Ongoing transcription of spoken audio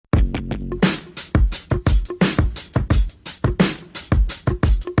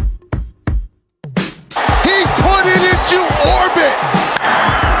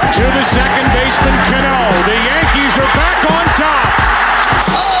to the second baseman, Cano. The Yankees are back on top.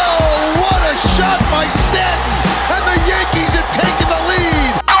 Oh, what a shot by Stanton! And the Yankees have taken the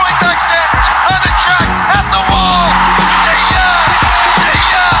lead. Going back Sanders on the track at the wall.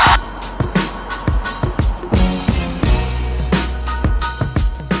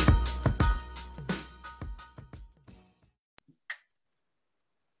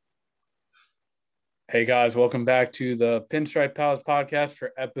 Hey guys, welcome back to the Pinstripe Pals podcast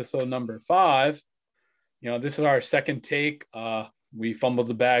for episode number 5. This is our second take. We fumbled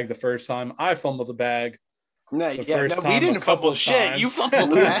the bag the first time. I fumbled the bag. We didn't fumble shit. You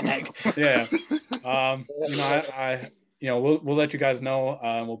fumbled the bag. Yeah. We'll let you guys know.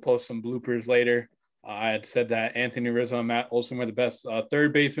 We'll post some bloopers later. I had said that Anthony Rizzo and Matt Olson were the best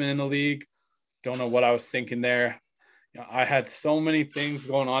third baseman in the league. Don't know what I was thinking there. I had so many things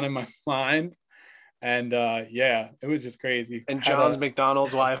going on in my mind. And it was just crazy. And John's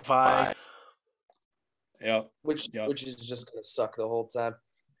McDonald's Wi-Fi. Yeah. Which is just gonna suck the whole time.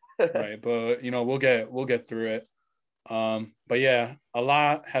 Right, but we'll get through it. But yeah, a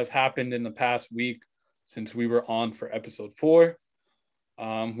lot has happened in the past week since we were on for episode 4.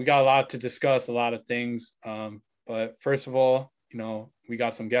 We got a lot to discuss, a lot of things. But first of all, we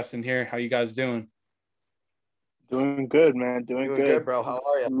got some guests in here. How you guys doing? Doing good, man. Doing good, bro. How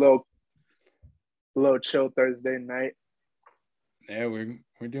are you? A little chill Thursday night. Yeah, we're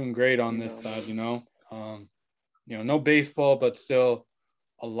doing great on this side, no baseball, but still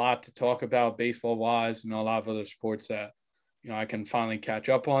a lot to talk about baseball wise, a lot of other sports that I can finally catch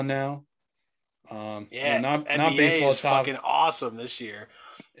up on now. Not not baseball is fucking awesome this year.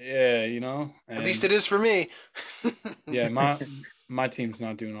 Yeah, at least it is for me. Yeah, my team's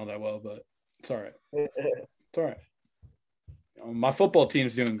not doing all that well, but it's all right. It's all right. My football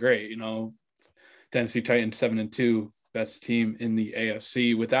team's doing great, Tennessee Titans 7-2, best team in the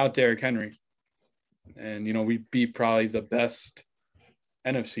AFC without Derrick Henry. And, we beat probably the best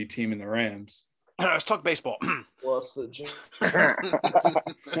NFC team in the Rams. Let's talk baseball.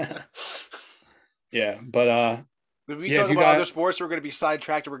 Yeah, but if we talk about other sports, we're going to be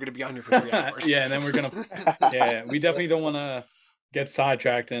sidetracked and we're going to be on here for 3 hours. Yeah, and then we're going to we definitely don't want to get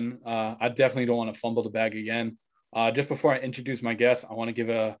sidetracked, and I definitely don't want to fumble the bag again. Just before I introduce my guest, I want to give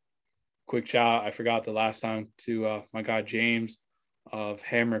a quick shout. I forgot the last time to my guy James of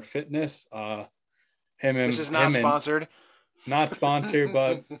Hammer Fitness. This is not sponsored. Not sponsored,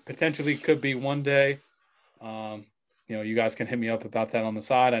 but potentially could be one day. You guys can hit me up about that on the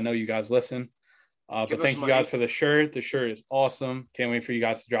side. I know you guys listen. But thank you guys for the shirt. The shirt is awesome. Can't wait for you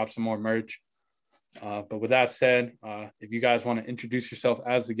guys to drop some more merch. But with that said, if you guys want to introduce yourself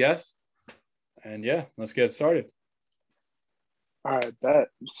as the guest, and let's get started. All right, bet.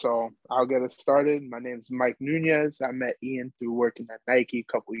 So I'll get us started. My name is Mike Nunez. I met Ian through working at Nike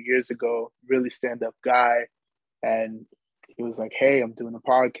a couple of years ago. Really stand-up guy. And he was like, hey, I'm doing a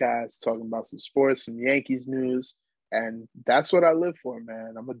podcast talking about some sports and Yankees news. And that's what I live for,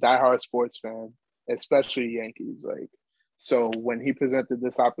 man. I'm a diehard sports fan, especially Yankees. So when he presented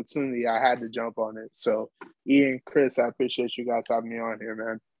this opportunity, I had to jump on it. So Ian, Chris, I appreciate you guys having me on here,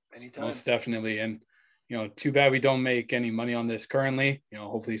 man. Anytime. Most definitely. And too bad we don't make any money on this currently,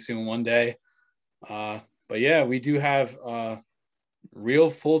 hopefully soon one day. But yeah, we do have real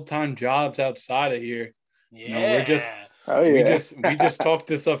full-time jobs outside of here. Yeah. We just talked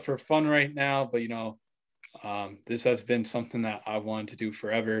this up for fun right now, but this has been something that I wanted to do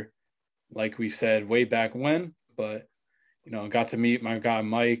forever. Like we said way back when, but got to meet my guy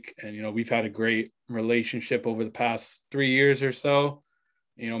Mike, and we've had a great relationship over the past 3 years or so.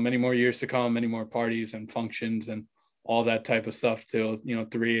 Many more years to come, many more parties and functions and all that type of stuff till,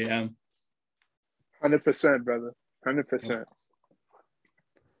 3 a.m. 100%, brother. 100%.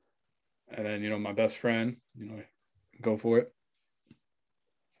 And then, my best friend, go for it.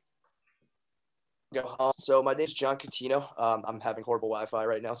 So my name's John Contino. I'm having horrible Wi-Fi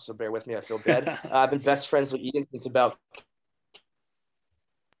right now, so bear with me. I feel bad. I've been best friends with Ian since about.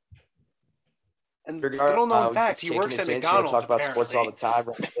 And little known fact, he works at McDonald's. Talk about sports all the time.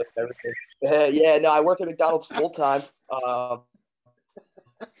 I work at McDonald's full time. No,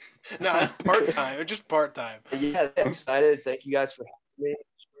 it's part time. It's just part time. Yeah, I'm excited. Thank you guys for having me.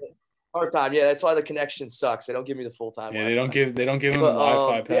 Part time. Yeah, that's why the connection sucks. They don't give me the full time. Yeah, they don't give him the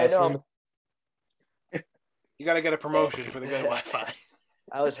Wi-Fi password. You got to get a promotion for the good Wi-Fi.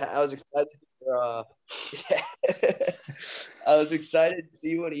 I was excited. I was excited to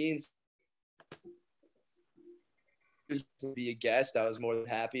see what Ian's to be a guest. I was more than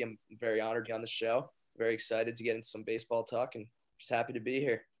happy. I'm very honored to be on the show. Very excited to get into some baseball talk, and just happy to be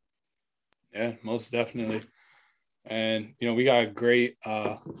here. Yeah, most definitely. And, we got a great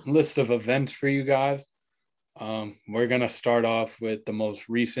list of events for you guys. We're going to start off with the most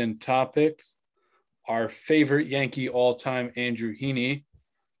recent topics. Our favorite Yankee all-time, Andrew Heaney,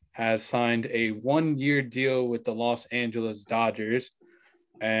 has signed a 1-year deal with the Los Angeles Dodgers,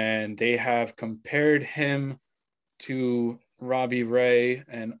 and they have compared him to Robbie Ray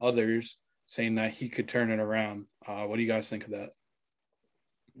and others, saying that he could turn it around. What do you guys think of that?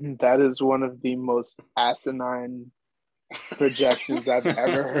 That is one of the most asinine projections I've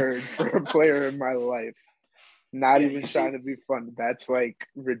ever heard for a player in my life. Not even trying to be fun. That's like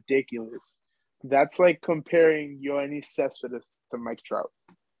ridiculous. That's like comparing Yoenis Cespedes to Mike Trout.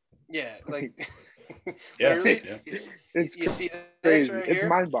 Yeah, like literally. It's you see crazy. This right It's here?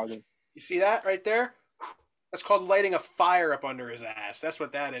 mind-boggling. You see that right there? That's called lighting a fire up under his ass. That's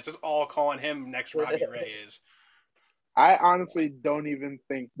what that is. That's all calling him next Robbie Ray is. I honestly don't even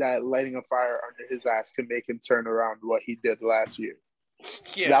think that lighting a fire under his ass can make him turn around what he did last year.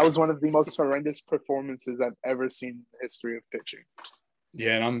 Yeah. That was one of the most horrendous performances I've ever seen in the history of pitching.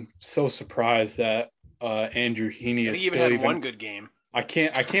 Yeah, and I'm so surprised that Andrew Heaney is he even still had one good game. I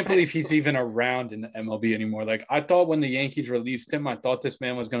can't believe he's even around in the MLB anymore. Like, I thought when the Yankees released him, I thought this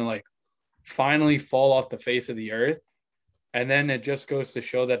man was going to like finally fall off the face of the earth. And then it just goes to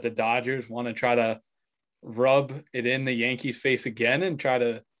show that the Dodgers want to try to rub it in the Yankees' face again and try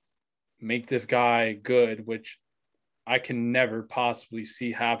to make this guy good, which I can never possibly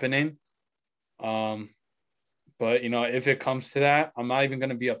see happening. But if it comes to that, I'm not even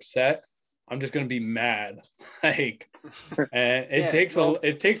going to be upset. I'm just going to be mad. Like, and it takes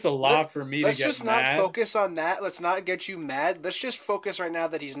a lot for me to get mad. Let's just not focus on that. Let's not get you mad. Let's just focus right now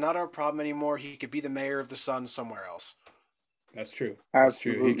that he's not our problem anymore. He could be the mayor of the sun somewhere else. That's true.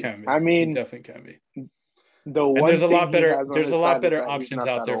 Absolutely. That's true. He can be. I mean, he definitely can be. There's a lot better options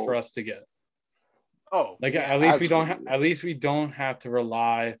out there for us to get. Oh, like yeah, at least we don't have to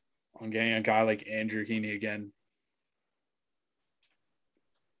rely on getting a guy like Andrew Heaney again.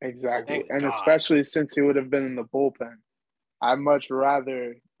 Exactly. And especially since he would have been in the bullpen. I'd much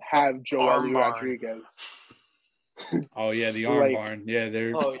rather have Joely Rodriguez. Oh, yeah, the arm barn. Yeah,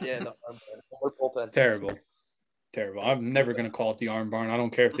 they're the arm barn. Bullpen. Terrible. I'm never going to call it the arm barn. I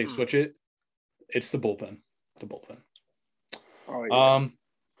don't care if they switch it. It's the bullpen. Oh, yeah.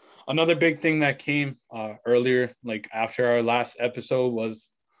 Another big thing that came earlier, like after our last episode,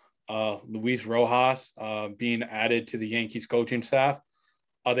 was Luis Rojas being added to the Yankees coaching staff.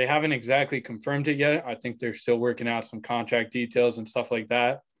 They haven't exactly confirmed it yet. I think they're still working out some contract details and stuff like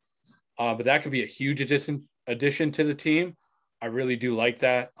that. But that could be a huge addition to the team. I really do like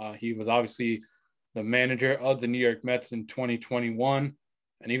that. He was obviously the manager of the New York Mets in 2021.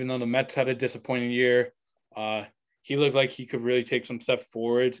 And even though the Mets had a disappointing year, he looked like he could really take some steps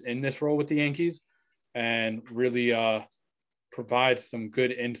forwards in this role with the Yankees and really provide some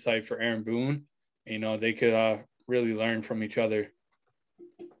good insight for Aaron Boone. They could really learn from each other.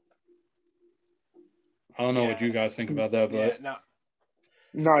 I don't know what you guys think about that, but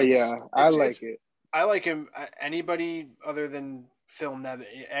I like it. I like him. Anybody other than Phil Nevin,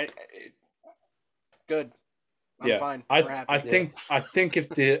 good. I'm fine. I think if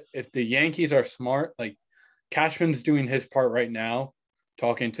the Yankees are smart, like Cashman's doing his part right now,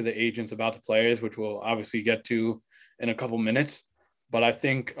 talking to the agents about the players, which we'll obviously get to in a couple minutes. But I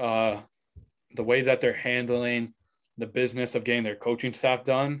think the way that they're handling the business of getting their coaching staff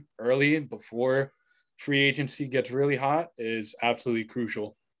done early before free agency gets really hot is absolutely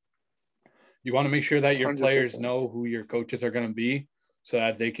crucial. You want to make sure that your 100%. Players know who your coaches are going to be so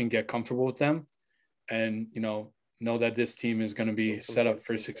that they can get comfortable with them and, know that this team is going to be set up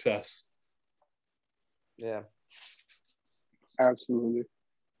for success. Yeah. Absolutely.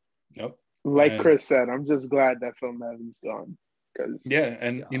 Yep. Like Chris said, I'm just glad that Phil Nevin's gone.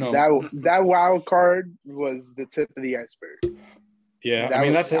 That wild card was the tip of the iceberg.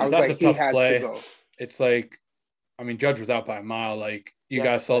 Yeah, that's a tough play. It's like, Judge was out by a mile. Like you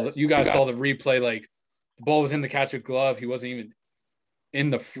guys saw the replay. Like the ball was in the catcher's glove. He wasn't even in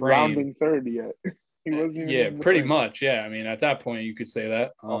the frame. Rounding third yet. He wasn't. Yeah, pretty much. Yeah, at that point you could say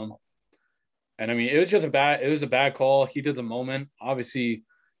that. And it was just a bad call. Heat of the moment. Obviously,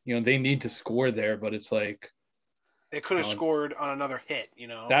 they need to score there, but it's like they could have scored on another hit.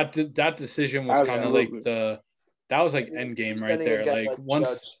 That decision was kind of like that was like end game right there. Like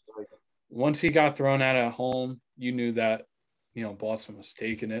once he got thrown out at home, you knew that Boston was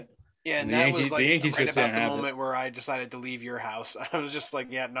taking it. Yeah, and that was like the Yankees right about the moment where I decided to leave your house. I was just like,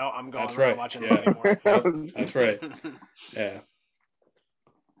 yeah, no, I'm gone. I'm not watching this anymore. That's right. Yeah.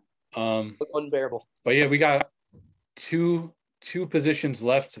 Unbearable. But yeah, we got two positions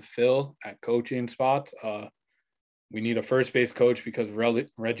left to fill at coaching spots. we need a first base coach because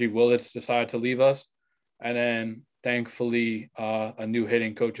Reggie Willits decided to leave us. And then thankfully a new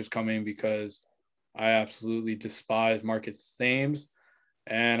hitting coach is coming because I absolutely despise Marcus Thames,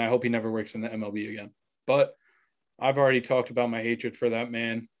 and I hope he never works in the MLB again. But I've already talked about my hatred for that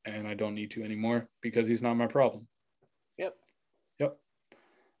man, and I don't need to anymore because he's not my problem. Yep.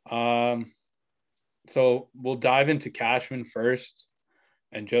 So we'll dive into Cashman first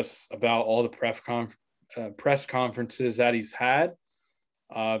and just about all the press conferences that he's had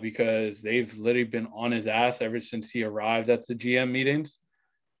because they've literally been on his ass ever since he arrived at the GM meetings.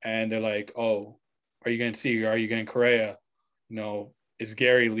 And they're like, oh, are you going to Seager? Are you getting Correa? You know, is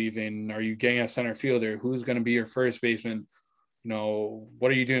Gary leaving? Are you getting a center fielder? Who's going to be your first baseman? You know,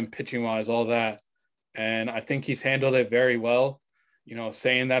 what are you doing pitching wise? All that. And I think he's handled it very well, you know,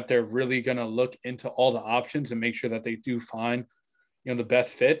 saying that they're really going to look into all the options and make sure that they do find, you know, the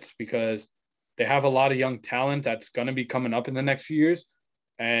best fits because they have a lot of young talent that's going to be coming up in the next few years.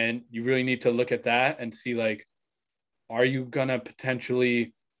 And you really need to look at that and see, like, are you going to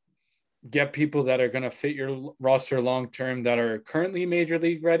potentially get people that are going to fit your roster long-term that are currently major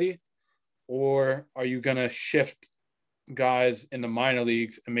league ready? Or are you going to shift guys in the minor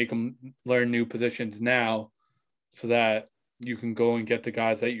leagues and make them learn new positions now so that you can go and get the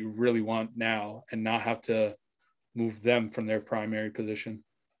guys that you really want now and not have to move them from their primary position?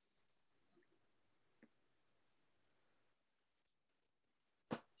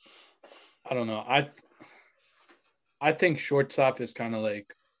 I don't know. I think shortstop is kind of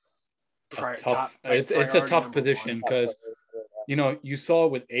like it's a tough position because, you know, you saw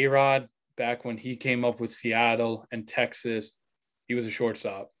it with A-Rod back when he came up with Seattle and Texas. He was a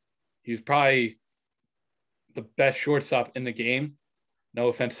shortstop. He was probably the best shortstop in the game. No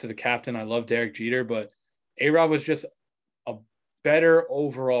offense to the captain. I love Derek Jeter, but A-Rod was just a better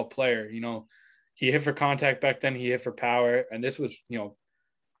overall player. You know, he hit for contact back then. He hit for power. And this was, you know,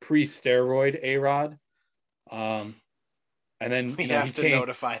 pre-steroid A-Rod. And then, you know,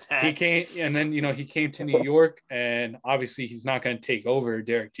 notify that. He came, and then, you know, he came to New York, and obviously he's not going to take over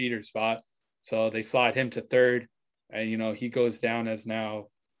Derek Jeter's spot. So they slide him to third, and, you know, he goes down as now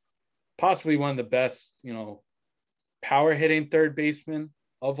possibly one of the best, you know, power hitting third baseman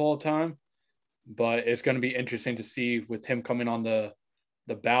of all time. But it's going to be interesting to see with him coming on the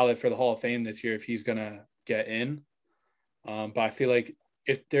ballot for the Hall of Fame this year if he's going to get in. But I feel like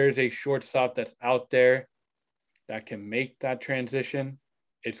if there's a shortstop that's out there that can make that transition,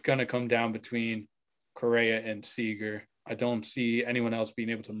 it's going to come down between Correa and Seager. I don't see anyone else being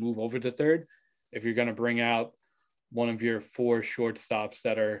able to move over to third if you're going to bring out one of your four shortstops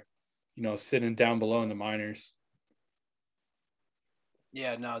that are, you know, sitting down below in the minors.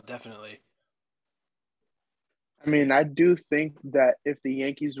 Yeah, no, definitely. I mean, I do think that if the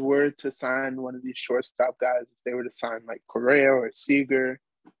Yankees were to sign one of these shortstop guys, if they were to sign like Correa or Seager,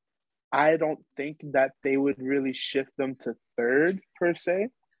 I don't think that they would really shift them to third per se.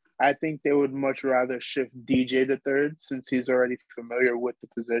 I think they would much rather shift DJ to third since he's already familiar with the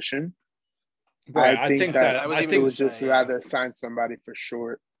position. Right. I think that they would just rather sign somebody for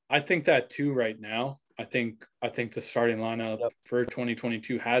short. I think that too right now. I think the starting lineup for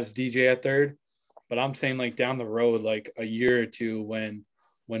 2022 has DJ at third, but I'm saying like down the road, like a year or two when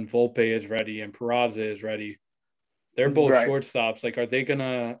Volpe is ready and Peraza is ready, they're both shortstops. Like,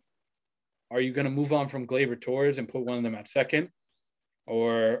 are you going to move on from Gleyber Torres and put one of them at second?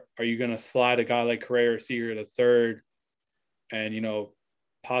 Or are you going to slide a guy like Correa or Seager to third? And, you know,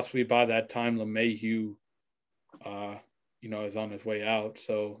 possibly by that time, LeMahieu, you know, is on his way out.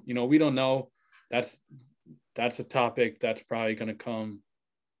 So, you know, we don't know. That's a topic that's probably going to come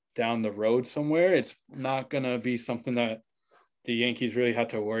down the road somewhere. It's not going to be something that the Yankees really have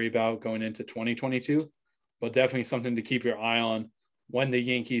to worry about going into 2022, but definitely something to keep your eye on when the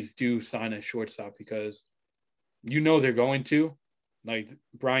Yankees do sign a shortstop, because you know they're going to. Like,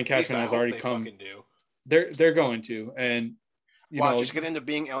 Brian Cashman has already come. They're going to, and you know, it's going to end up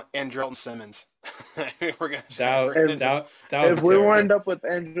being Andrelton Simmons. We're going to say if we wind up with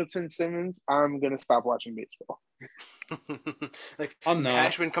Andrelton Simmons, I'm going to stop watching baseball. Like, I'm not.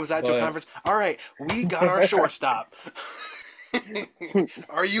 Cashman comes out to a conference. All right, we got our shortstop.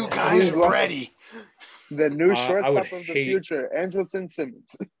 Are you guys ready? The new shortstop of the future, Andrelton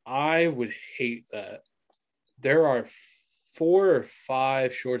Simmons. I would hate that. There are 4 or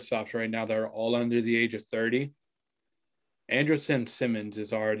 5 shortstops right now that are all under the age of 30. Andrelton Simmons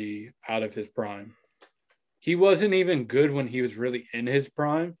is already out of his prime. He wasn't even good when he was really in his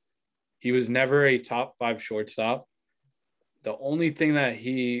prime. He was never a top 5 shortstop. The only thing that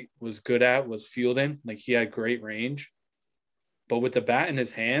he was good at was fielding. Like, he had great range. But with the bat in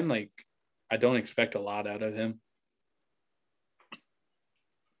his hand, like, I don't expect a lot out of him.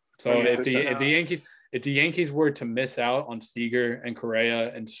 So if the 100%. Yankees were to miss out on Seager and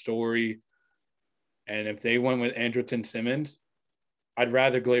Correa and Story, and if they went with Andrelton Simmons, I'd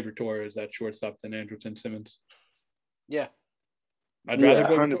rather Gleyber Torres at shortstop than Andrelton Simmons. Yeah. I'd rather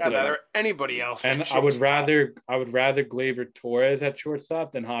Gleyber 100%. I'd rather anybody else. And I would rather Gleyber Torres at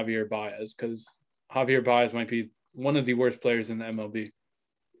shortstop than Javier Baez, because Javier Baez might be one of the worst players in the MLB.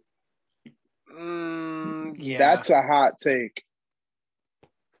 Yeah. That's a hot take.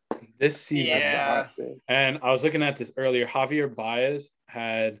 This season. That's a Yeah. hot take. And I was looking at this earlier. Javier Baez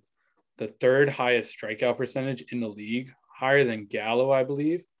had the third highest strikeout percentage in the league, higher than Gallo, I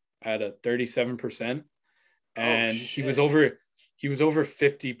believe, at a 37%. And he was over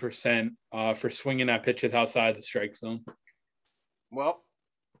 50% for swinging at pitches outside the strike zone. Well,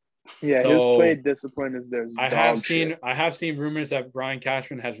 Yeah, his play discipline is there. I have seen rumors that Brian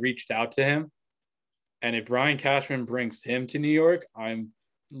Cashman has reached out to him. And if Brian Cashman brings him to New York, I'm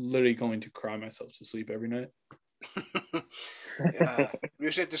literally going to cry myself to sleep every night. We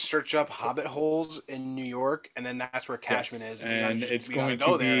just have to search up hobbit holes in New York, and then that's where Cashman is. And it's going to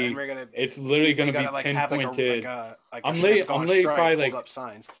go to there, be. and we're gonna. It's literally going to be like pinpointed. I'm late probably like up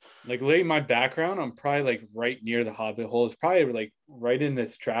signs. Like late my background. I'm probably like right near the hobbit hole. It's probably like right in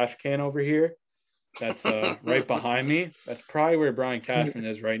this trash can over here. That's right behind me. That's probably where Brian Cashman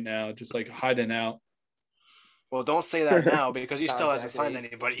is right now, just like hiding out. Well, don't say that now because he still hasn't signed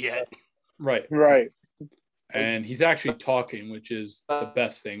anybody yet. Right. And he's actually talking, which is the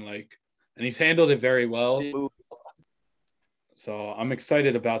best thing. Like, and he's handled it very well. So I'm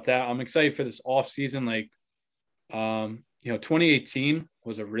excited about that. I'm excited for this off season. Like, 2018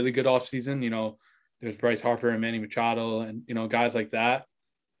 was a really good off season. There's Bryce Harper and Manny Machado and guys like that.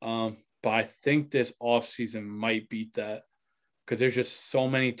 But I think this off season might beat that because there's just so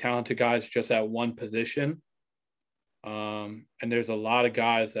many talented guys just at one position. And there's a lot of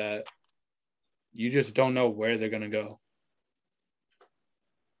guys that you just don't know where they're going to go.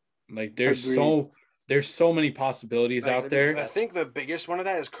 Like there's so many possibilities out there. I think the biggest one of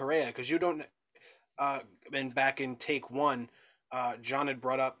that is Correa, because you don't and back in take one, John had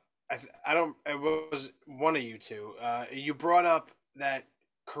brought up it was one of you two. You brought up that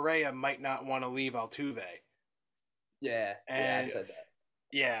Correa might not want to leave Altuve. Yeah, I said that.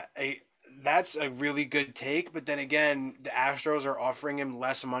 Yeah, that's a really good take, but then again, the Astros are offering him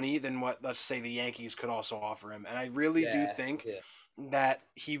less money than what, let's say, the Yankees could also offer him. And I really do think that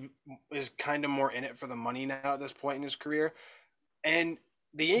he is kind of more in it for the money now at this point in his career. And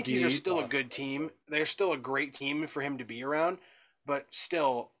the Yankees are still a good team. They're still a great team for him to be around, but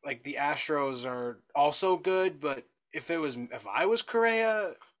still, like, the Astros are also good. But if I was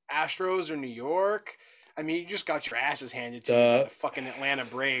Correa, Astros or New York, I mean, you just got your asses handed to you by the fucking Atlanta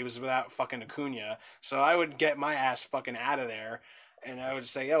Braves without fucking Acuna. So I would get my ass fucking out of there, and I would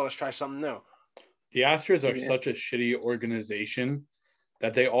say, let's try something new. The Astros are such a shitty organization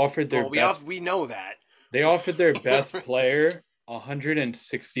that they offered their best. We know that. They offered their best player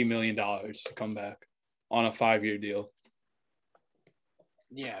 $160 million to come back on a 5-year deal.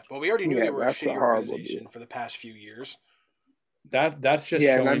 Yeah, but we already knew they were a shitty organization for the past few years. That's just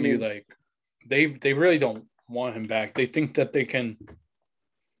showing you, like, they really don't want him back. They think that they can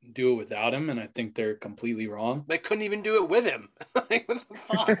do it without him, and I think they're completely wrong. They couldn't even do it with him. Like, what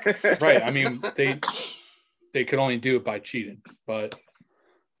the fuck? Right. I mean, they could only do it by cheating. But,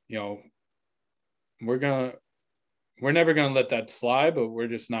 we're never gonna let that slide, but we're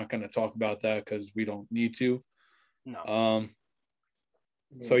just not gonna talk about that because we don't need to. No.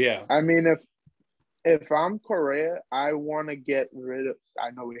 So yeah. I mean, if I'm Correa, I want to get rid of.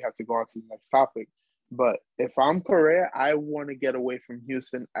 I know we have to go on to the next topic, but if I'm Correa, I want to get away from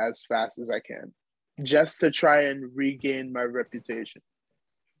Houston as fast as I can, just to try and regain my reputation.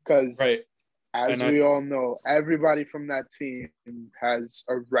 Because, as we all know, everybody from that team has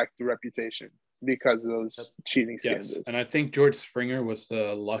a wrecked reputation because of those cheating scandals. And I think George Springer was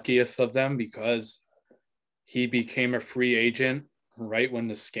the luckiest of them because he became a free agent right when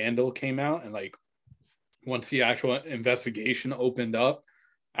the scandal came out, and like once the actual investigation opened up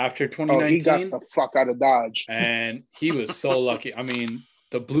after 2019, he got the fuck out of Dodge. And he was so lucky. I mean,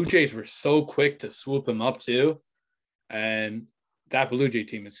 the Blue Jays were so quick to swoop him up too, and that Blue Jay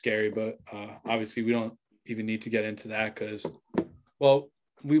team is scary. But obviously, we don't even need to get into that because, well,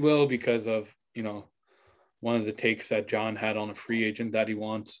 we will because of one of the takes that John had on a free agent that he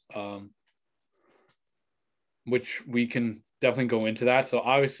wants, which we can definitely go into that. So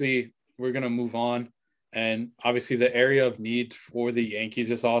obviously, we're gonna move on. And obviously the area of need for the Yankees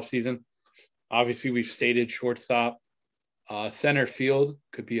this offseason, obviously we've stated shortstop, center field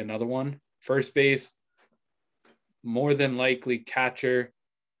could be another one, first base, more than likely catcher,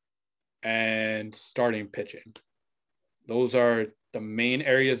 and starting pitching. Those are the main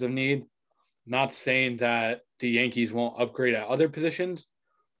areas of need. Not saying that the Yankees won't upgrade at other positions,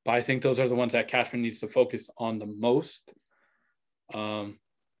 but I think those are the ones that Cashman needs to focus on the most. And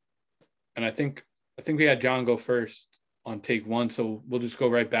I think we had John go first on take one, so we'll just go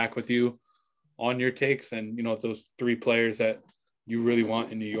right back with you on your takes and, you know, those three players that you really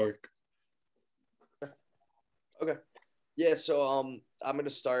want in New York. Okay. Yeah, so I'm going to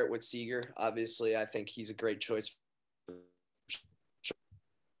start with Seager. Obviously, I think he's a great choice.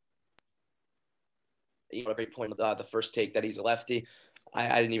 You know, a great point, the first take that he's a lefty.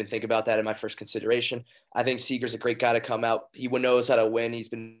 I didn't even think about that in my first consideration. I think Seager's a great guy to come out. He knows how to win. He's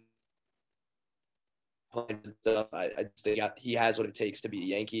been playing stuff. I just think he has what it takes to be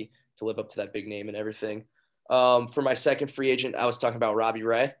a Yankee, to live up to that big name and everything. For my second free agent, I was talking about Robbie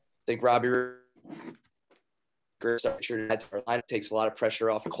Ray. I think Robbie Ray takes a lot of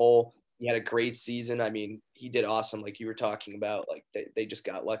pressure off Cole. He had a great season. I mean, he did awesome, like you were talking about. Like they just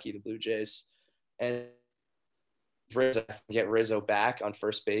got lucky, the Blue Jays. And Rizzo, get Rizzo back on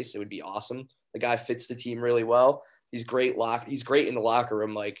first base, it would be awesome. The guy fits the team really well. He's great He's great in the locker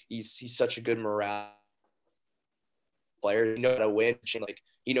room. Like he's such a good morale player. He knows how to win. Like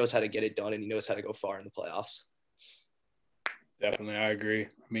he knows how to get it done, and he knows how to go far in the playoffs. Definitely, I agree.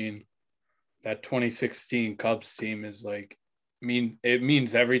 I mean, that 2016 Cubs team is like, it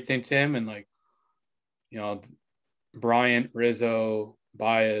means everything to him. And like, you know, Bryant, Rizzo,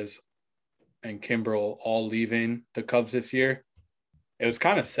 Baez, and Kimbrel all leaving the Cubs this year. It was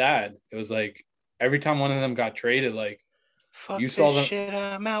kind of sad. It was like every time one of them got traded, like fuck you saw them. Shit,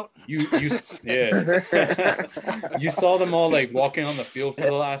 I'm out. You saw them all like walking on the field for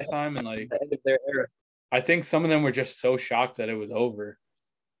the last time, and like I think some of them were just so shocked that it was over.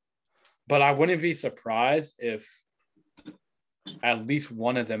 But I wouldn't be surprised if at least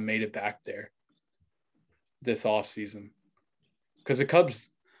one of them made it back there this offseason. Because the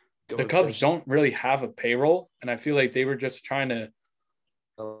Cubs don't really have a payroll, and I feel like they were just trying to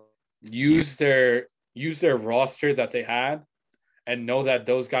use their roster that they had and know that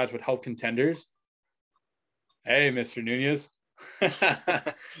those guys would help contenders. Hey, Mr. Nunez.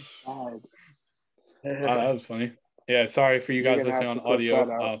 That was funny. Yeah, sorry for you guys listening on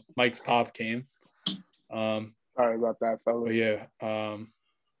audio. Mike's pop came. Sorry about that, fellas. But yeah,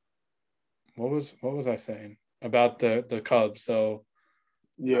 what was I saying about the Cubs? So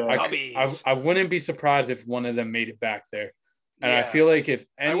yeah, I wouldn't be surprised if one of them made it back there. And I feel like if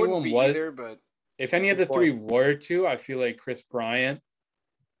anyone if any of the three were to, I feel like Chris Bryant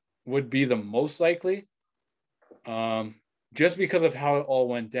would be the most likely, just because of how it all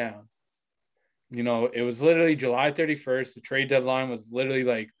went down. You know, it was literally July 31st. The trade deadline was literally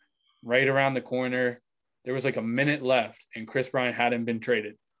like right around the corner. There was like a minute left, and Chris Bryant hadn't been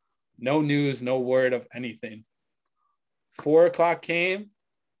traded. No news, no word of anything. 4 o'clock came.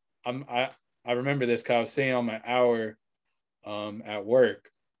 I remember this because I was sitting on my hour at work,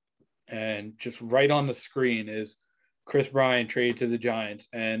 and just right on the screen is Chris Bryant traded to the Giants.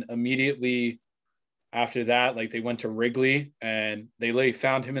 And immediately after that, like they went to Wrigley, and they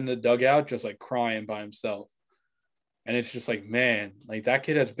found him in the dugout just like crying by himself. And it's just like, man, like that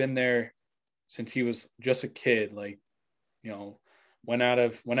kid has been there since he was just a kid. Like, you know, went out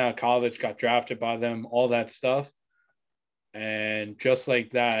of college, got drafted by them, all that stuff. And just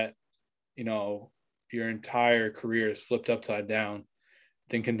like that, you know, your entire career is flipped upside down,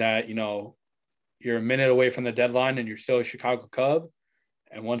 thinking that, you know, you're a minute away from the deadline and you're still a Chicago Cub.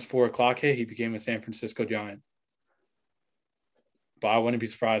 And once 4 o'clock hit, he became a San Francisco Giant. But I wouldn't be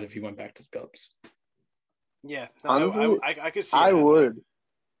surprised if he went back to the Cubs. Yeah, no, I could see. I would.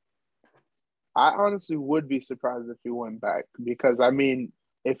 I honestly would be surprised if he went back because, I mean,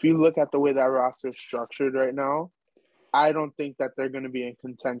 if you look at the way that roster is structured right now, I don't think that they're going to be in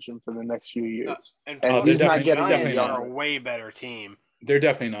contention for the next few years. And he's not getting Giants are a way better team. They're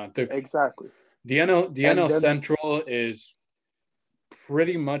definitely not. Exactly. The NL Central is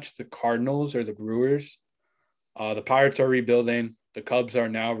pretty much the Cardinals or the Brewers. The Pirates are rebuilding. The Cubs are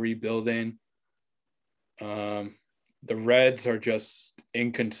now rebuilding. The Reds are just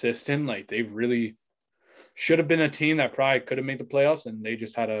inconsistent. Like they really should have been a team that probably could have made the playoffs, and they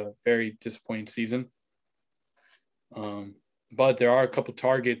just had a very disappointing season. But there are a couple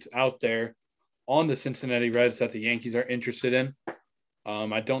targets out there on the Cincinnati Reds that the Yankees are interested in.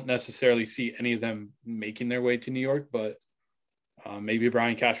 I don't necessarily see any of them making their way to New York, but maybe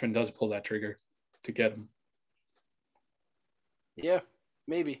Brian Cashman does pull that trigger to get them. Yeah,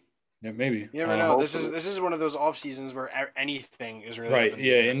 maybe. Yeah, maybe. You never know. This is one of those off seasons where anything is really right.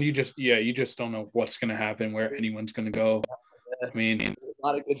 Yeah, and you just don't know what's going to happen, where anyone's going to go. I mean, A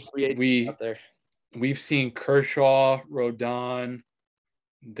lot of good free agents out there. We've seen Kershaw, Rodon.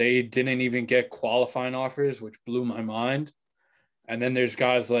 They didn't even get qualifying offers, which blew my mind. And then there's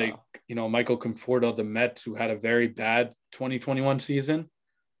guys like, Michael Conforto of the Mets, who had a very bad 2021 season,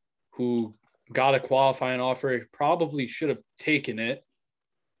 who got a qualifying offer, probably should have taken it,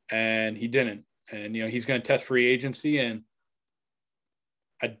 and he didn't. And, he's going to test free agency, and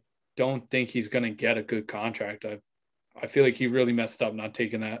I don't think he's going to get a good contract. I feel like he really messed up not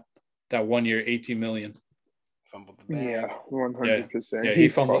taking that 1 year, $18 million. Fumbled the bag. Yeah, 100%. Yeah, he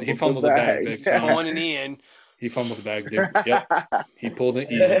fumbled the bag. Colin and Ian. He fumbled the bag, dude. Yep. He pulled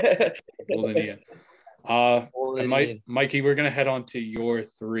it Ian. And Mikey, we're gonna head on to your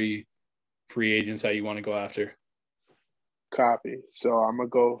 3 free agents that you want to go after. Copy. So I'm gonna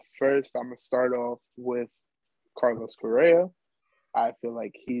go first. I'm gonna start off with Carlos Correa. I feel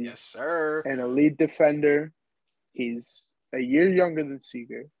like he's an elite defender. He's a year younger than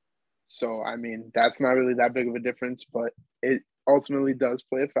Seager. So, I mean, that's not really that big of a difference, but it ultimately does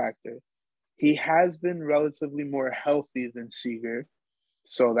play a factor. He has been relatively more healthy than Seager,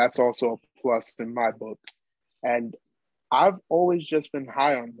 so that's also a plus in my book. And I've always just been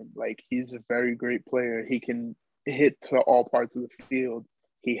high on him. Like, he's a very great player. He can hit to all parts of the field.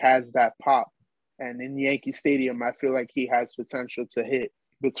 He has that pop. And in Yankee Stadium, I feel like he has potential to hit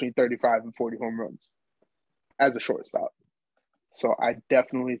between 35 and 40 home runs as a shortstop. So I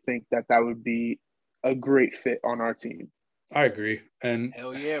definitely think that would be a great fit on our team. I agree. And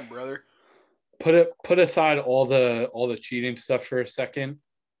hell yeah, brother. Put aside all the cheating stuff for a second.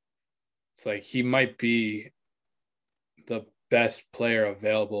 It's like he might be the best player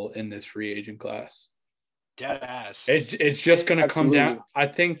available in this free agent class. Dead ass. It's just going to come down. I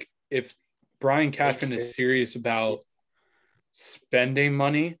think if Brian Cashman is serious about spending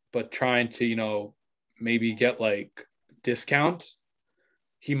money, but trying to, maybe get like discounts,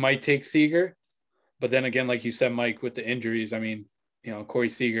 he might take Seager. But then again, like you said, Mike, with the injuries, I mean, Corey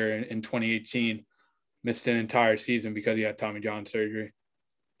Seager in 2018 missed an entire season because he had Tommy John surgery.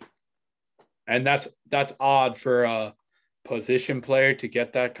 And that's odd for a position player to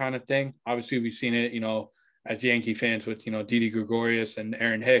get that kind of thing. Obviously, we've seen it, as Yankee fans with, Didi Gregorius and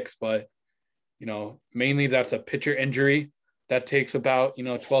Aaron Hicks, but, mainly that's a pitcher injury that takes about,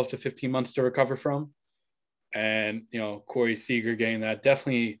 12 to 15 months to recover from. And, Corey Seager getting that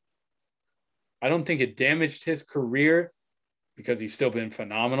definitely, I don't think it damaged his career because he's still been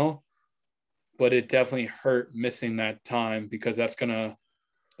phenomenal, but it definitely hurt missing that time because that's going to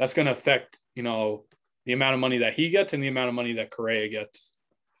affect, the amount of money that he gets and the amount of money that Correa gets.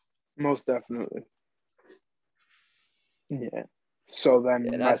 Most definitely. Yeah. So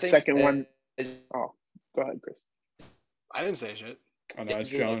then my second one. Oh, go ahead, Chris. I didn't say shit. Oh, no, it's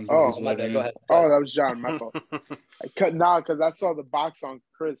John. Oh, my bad. Go ahead. Oh, that was John. My fault. Because I saw the box on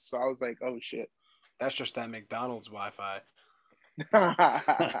Chris, so I was like, oh, shit. That's just that McDonald's Wi-Fi.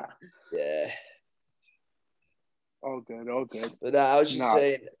 Yeah. Oh, good. But I was just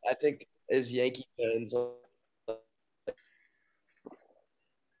saying, I think as Yankee fans,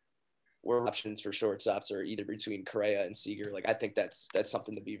 we're options for shortstops are either between Correa and Seager. Like, I think that's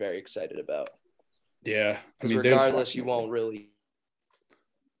something to be very excited about. Yeah. Because regardless, you won't really –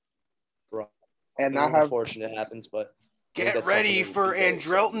 and unfortunate happens, but get ready for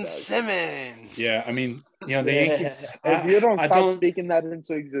Andrelton Simmons. Yeah, I mean, the Yankees. If you don't stop speaking that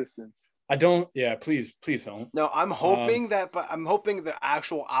into existence. I don't. Yeah, please don't. No, I'm hoping I'm hoping the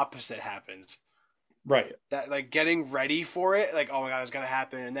actual opposite happens. Right. That like getting ready for it, like, oh my god, it's gonna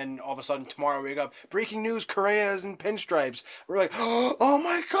happen, and then all of a sudden tomorrow we wake up, breaking news: Correa's in pinstripes. We're like, oh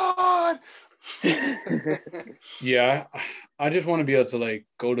my god. Yeah, I just want to be able to like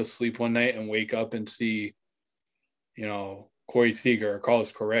go to sleep one night and wake up and see, Corey Seager or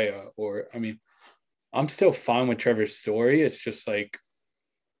Carlos Correa, or I mean, I'm still fine with Trevor Story. It's just like,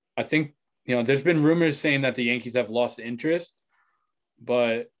 I think there's been rumors saying that the Yankees have lost interest,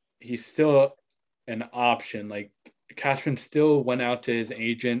 but he's still an option. Like Cashman still went out to his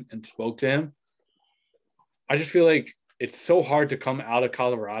agent and spoke to him. I just feel like it's so hard to come out of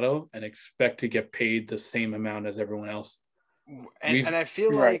Colorado and expect to get paid the same amount as everyone else. And I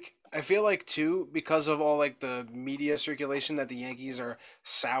feel like too, because of all like the media circulation that the Yankees are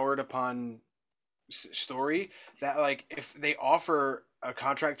soured upon Story, that like if they offer a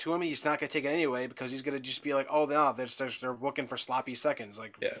contract to him, he's not gonna take it anyway because he's gonna just be like, oh no, they're looking for sloppy seconds.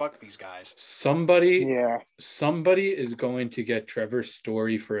 Like, fuck these guys. Somebody is going to get Trevor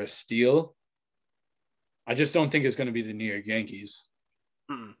Story for a steal. I just don't think it's going to be the New York Yankees.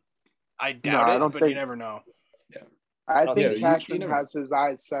 I doubt it, but you never know. Yeah, I think Cashman has his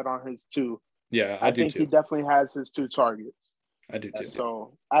eyes set on his two. Yeah, I do think too. he definitely has his two targets. I do too.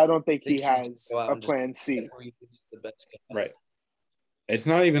 So I don't think he has go out a and plan C. The best guy. Right. It's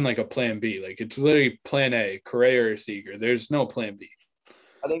not even like a plan B. Like, it's literally plan A, Correa or Seager. There's no plan B.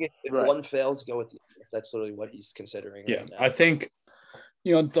 I think if one fails, go with the other. That's literally what he's considering right now. I think,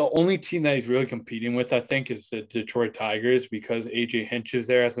 the only team that he's really competing with, I think, is the Detroit Tigers, because AJ Hinch is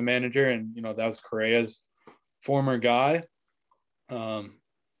there as a manager, and, that was Correa's former guy. And,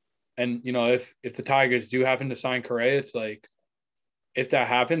 if the Tigers do happen to sign Correa, it's like, if that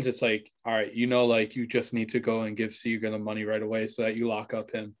happens, it's like, all right, you just need to go and give Seager the money right away so that you lock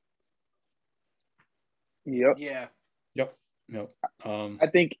up him. Yep. Yeah. Yep. I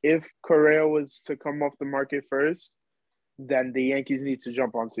think if Correa was to come off the market first, then the Yankees need to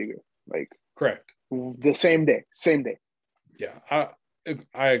jump on Seager. Like, correct. The same day. Yeah,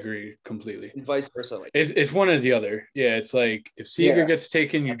 I agree completely. And vice versa. Like, it's one or the other. Yeah, it's like if Seager gets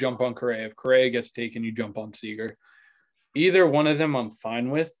taken, you jump on Correa. If Correa gets taken, you jump on Seager. Either one of them I'm fine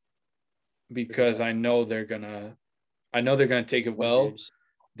with, because I know they're gonna take it well.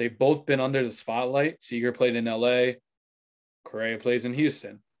 They've both been under the spotlight. Seager played in LA, Correa plays in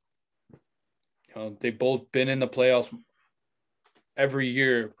Houston. They've both been in the playoffs every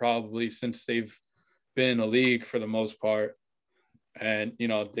year probably since they've been in the league for the most part. And,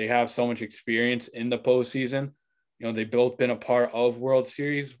 they have so much experience in the postseason. They've both been a part of World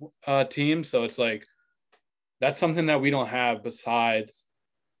Series teams. So it's like, that's something that we don't have besides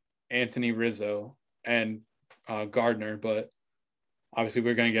Anthony Rizzo and Gardner. But obviously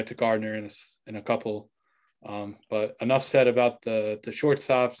we're going to get to Gardner in a couple. But enough said about the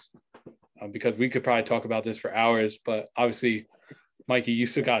shortstops, because we could probably talk about this for hours. But obviously, Mikey, you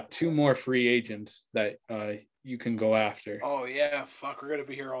still got 2 more free agents that you can go after. Oh, yeah. Fuck, we're going to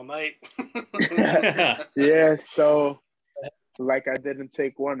be here all night. Yeah, so like I didn't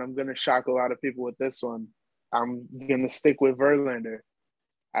take one. I'm going to shock a lot of people with this one. I'm going to stick with Verlander.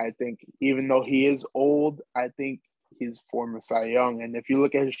 I think even though he is old, I think he's former Cy Young. And if you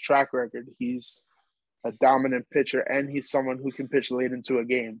look at his track record, he's a dominant pitcher, and he's someone who can pitch late into a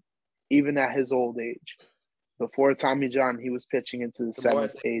game, even at his old age. Before Tommy John, he was pitching into the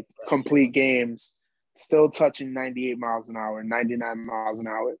 7th, 8th, complete games, still touching 98 miles an hour, 99 miles an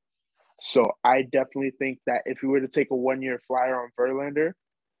hour. So I definitely think that if we were to take a 1-year flyer on Verlander,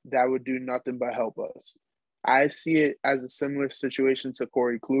 that would do nothing but help us. I see it as a similar situation to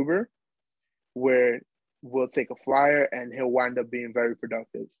Corey Kluber, where we'll take a flyer and he'll wind up being very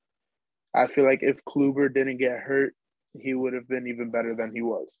productive. I feel like if Kluber didn't get hurt, he would have been even better than he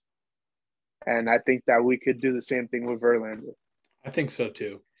was. And I think that we could do the same thing with Verlander. I think so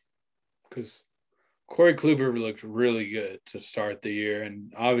too, because Corey Kluber looked really good to start the year,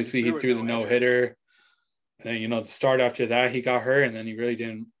 and obviously he threw the no-hitter. And then, the start after that, he got hurt, and then he really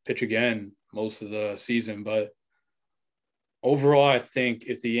didn't pitch again most of the season. But overall, I think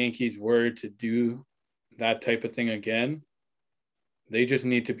if the Yankees were to do that type of thing again, they just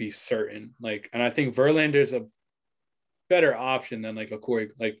need to be certain. And I think Verlander's a better option than a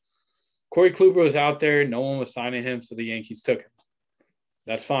Corey. Corey Kluber was out there, no one was signing him, so the Yankees took him.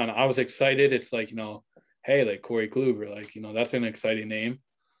 That's fine. I was excited. It's hey, Corey Kluber, that's an exciting name.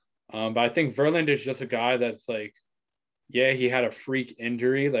 But I think Verlander's just a guy that's he had a freak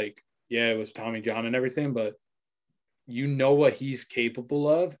injury. It was Tommy John and everything, but what he's capable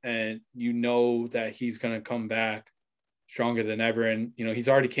of, and that he's going to come back stronger than ever. And, he's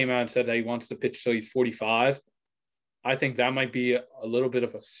already came out and said that he wants to pitch till he's 45. I think that might be a little bit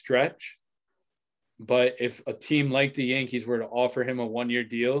of a stretch. But if a team like the Yankees were to offer him a 1-year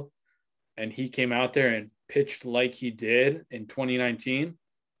deal and he came out there and pitched like he did in 2019,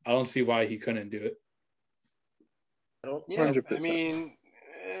 I don't see why he couldn't do it. Yeah, 100%. I mean,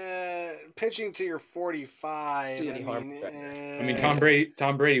 pitching to your 45. I mean,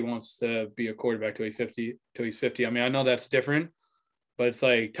 Tom Brady wants to be a quarterback till he's 50. I mean, I know that's different, but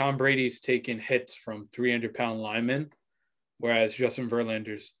it's Tom Brady's taking hits from 300-pound linemen, whereas Justin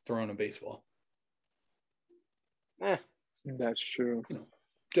Verlander's throwing a baseball. That's true.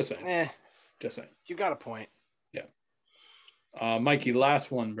 Just saying. Just saying. You got a point. Yeah. Mikey, last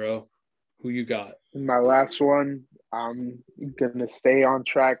one, bro. Who you got? My last one, I'm gonna stay on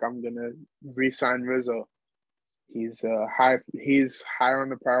track. I'm gonna re-sign Rizzo. He's high on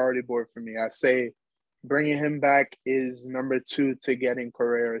the priority board for me. I say bringing him back is number 2 to getting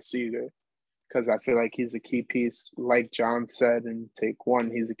Correa or Seager, because I feel like he's a key piece. Like John said in take 1,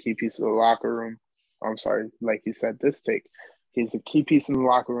 he's a key piece of the locker room. I'm sorry, like he said this take. He's a key piece in the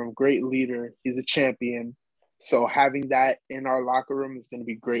locker room, great leader. He's a champion. So having that in our locker room is going to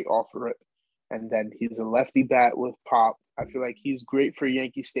be great off of it. And then he's a lefty bat with pop. I feel like he's great for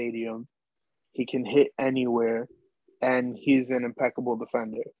Yankee Stadium. He can hit anywhere. and he's an impeccable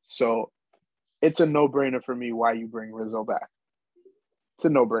defender. So it's a no-brainer for me why you bring Rizzo back. It's a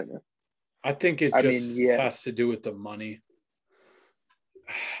no-brainer. I think it has to do with the money.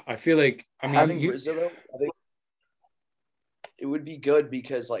 I feel like having Rizzo though, I think it would be good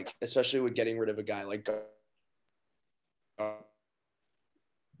because, like, especially with getting rid of a guy like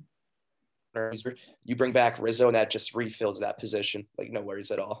you bring back Rizzo and that just refills that position. Like, no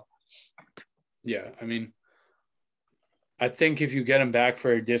worries at all. Yeah, I mean, I think if you get him back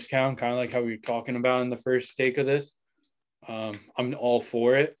for a discount, kind of like how we were talking about in the first take of this, I'm all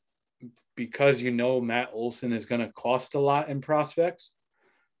for it because Matt Olson is going to cost a lot in prospects.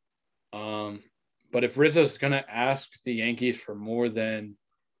 But if Rizzo's going to ask the Yankees for more than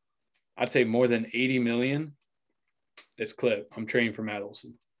 80 million, it's clip. I'm trading for Matt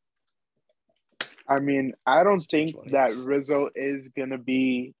Olson. I mean, I don't think that Rizzo is going to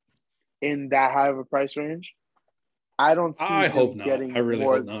be in that high of a price range. I don't see I hope not. I really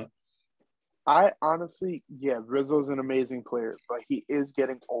hope not. I honestly, Rizzo's an amazing player, but he is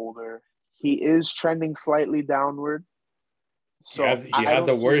getting older. He is trending slightly downward. So he had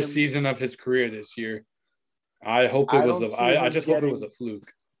the worst season of his career this year. I hope it was I just hope it was a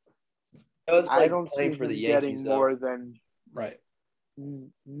fluke. I don't see him getting more than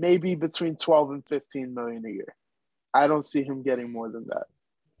maybe between 12 and 15 million a year. I don't see him getting more than that.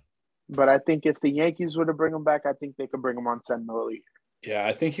 But I think if the Yankees were to bring him back, I think they could bring him on 10 million a year. Yeah,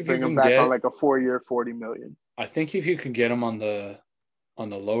 I think if bring you him can back on like a 4-year, 40 million. I think if you can get him on the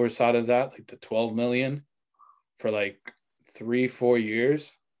lower side of that, like the 12 million for like 3-4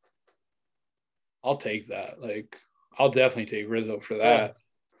 years, I'll take that. Like, I'll definitely take Rizzo for that.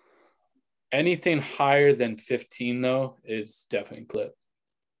 Yeah. Anything higher than 15 though is definitely clip.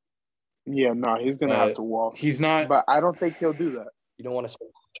 Yeah, no, he's gonna have to walk. He's not, but I don't think he'll do that. You don't want to spend.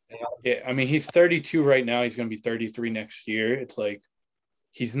 Yeah, I mean, he's 32 right now. He's going to be 33 next year. It's like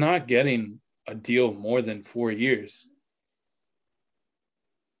he's not getting a deal more than 4 years.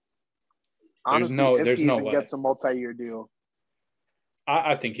 Honestly, there's no way. Gets a multi-year deal.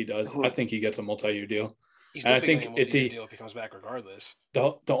 I think he does. I think he gets a multi-year deal. He's definitely getting a multi-year deal if he comes back regardless.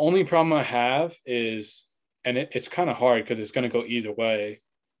 The only problem I have is, and it's kind of hard because it's going to go either way.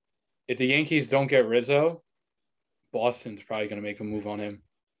 If the Yankees don't get Rizzo, Boston's probably going to make a move on him.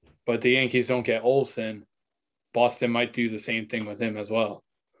 But if the Yankees don't get Olson, Boston might do the same thing with him as well.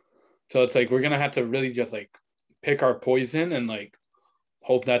 So it's like we're going to have to really just like pick our poison and like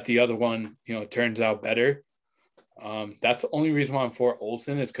hope that the other one, turns out better. That's the only reason why I'm for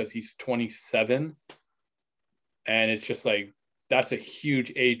Olson is because he's 27. And it's just like that's a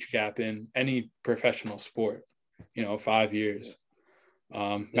huge age gap in any professional sport, 5 years.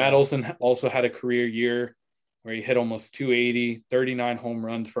 Matt Olson also had a career year where he hit almost 280, 39 home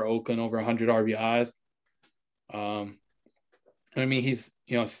runs for Oakland, over 100 RBIs. I mean, he's,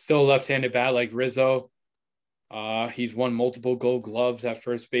 still a left-handed bat like Rizzo. He's won multiple Gold Gloves at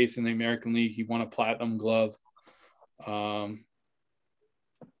first base in the American League. He won a Platinum Glove.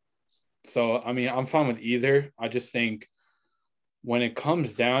 So, I mean, I'm fine with either. I just think when it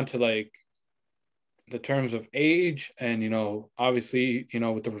comes down to, like, the terms of age and, obviously,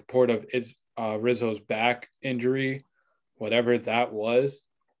 with the report of Rizzo's back injury, whatever that was,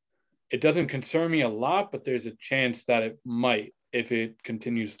 it doesn't concern me a lot, but there's a chance that it might if it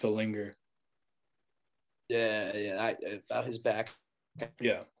continues to linger. Yeah, about his back.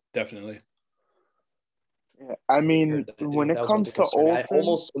 Yeah, definitely. Yeah, I mean, when it comes to Olson,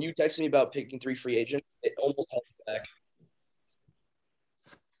 when you texted me about picking 3 free agents, it almost held me back.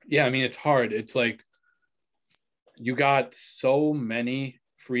 Yeah, I mean, it's hard. It's like you got so many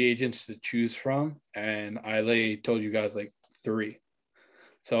free agents to choose from, and I told you guys like 3.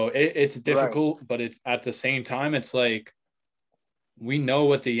 So it's difficult, right. But it's at the same time, it's like we know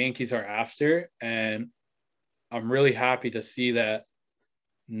what the Yankees are after, and I'm really happy to see that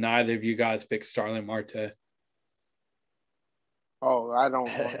neither of you guys picked Starling Marte. Oh, I don't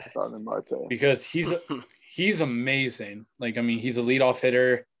want Starling Marte. Because he's amazing. Like, I mean, he's a leadoff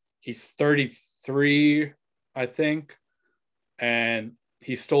hitter. He's 33, I think, and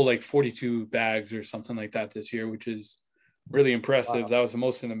he stole like 42 bags or something like that this year, which is really impressive. Wow. That was the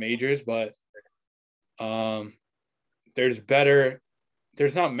most in the majors, but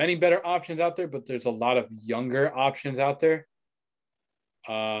there's not many better options out there, but there's a lot of younger options out there.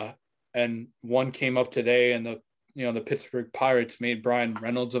 And one came up today, and the Pittsburgh Pirates made Brian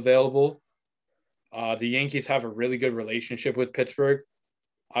Reynolds available. The Yankees have a really good relationship with Pittsburgh.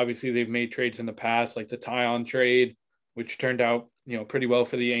 Obviously, they've made trades in the past, like the Tyon trade, which turned out, pretty well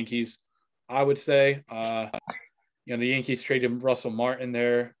for the Yankees, I would say. The Yankees traded Russell Martin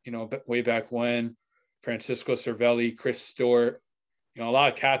there, way back when. Francisco Cervelli, Chris Stewart, a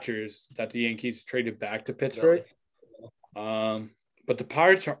lot of catchers that the Yankees traded back to Pittsburgh. But the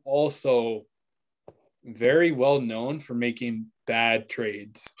Pirates are also very well known for making bad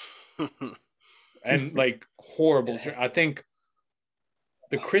trades and horrible. I think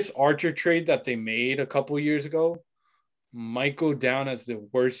the Chris Archer trade that they made a couple years ago might go down as the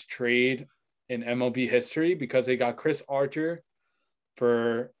worst trade in MLB history because they got Chris Archer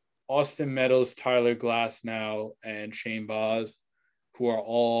for Austin Meadows, Tyler Glasnow, and Shane Baz, who are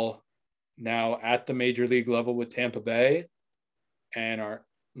all now at the major league level with Tampa Bay and are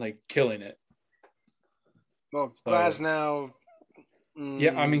killing it. Well, Glasnow.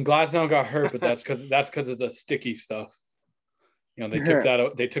 Yeah, I mean Glasnow got hurt, but that's because of the sticky stuff. They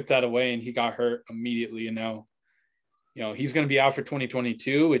took that away, and he got hurt immediately, and now, he's going to be out for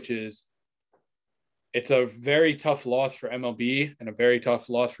 2022, which is it's a very tough loss for MLB and a very tough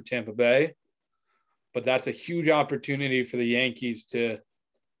loss for Tampa Bay, but that's a huge opportunity for the Yankees to,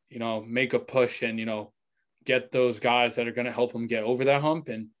 make a push and get those guys that are going to help them get over that hump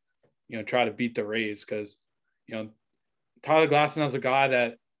and try to beat the Rays because Tyler Glasnow is a guy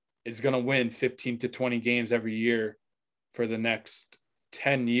that is going to win 15 to 20 games every year for the next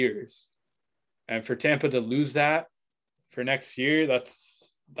 10 years. And for Tampa to lose that for next year,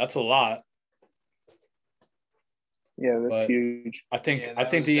 that's a lot. Yeah, that's huge. I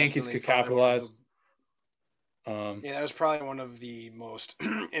think the Yankees could capitalize. That was probably one of the most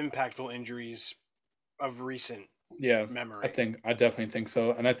impactful injuries of recent memory. I definitely think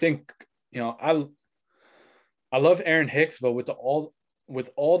so. And I think, I love Aaron Hicks, but with all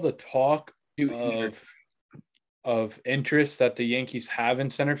the talk of interest that the Yankees have in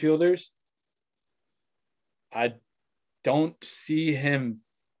center fielders, I don't see him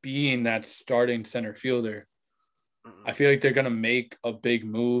being that starting center fielder. I feel like they're going to make a big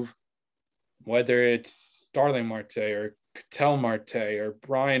move, whether it's Starling Marte or Ketel Marte or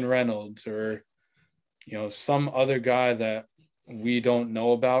Brian Reynolds or, some other guy that we don't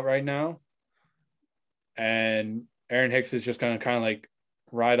know about right now. And Aaron Hicks is just going to kind of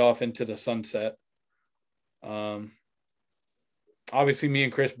ride off into the sunset. Obviously, me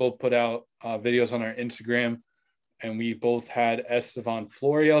and Chris both put out videos on our Instagram, and we both had Estevan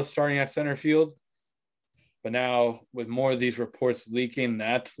Florial starting at center field. But now, with more of these reports leaking,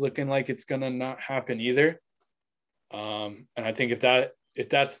 that's looking like it's going to not happen either. And I think if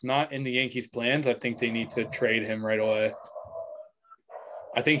that's not in the Yankees' plans, I think they need to trade him right away.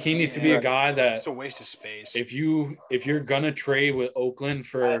 I think he needs to be a guy that it's a waste of space. If you're gonna trade with Oakland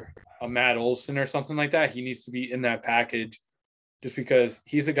for a Matt Olson or something like that, he needs to be in that package. Just because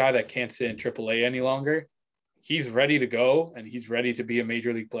he's a guy that can't sit in AAA any longer. He's ready to go and he's ready to be a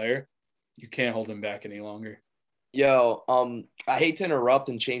major league player. You can't hold him back any longer. Yo, I hate to interrupt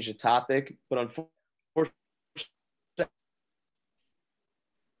and change the topic, but unfortunately,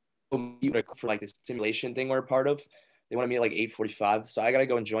 for this simulation thing we're a part of, they want to meet at 8:45, so I gotta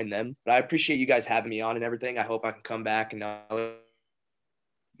go and join them. But I appreciate you guys having me on and everything. I hope I can come back and no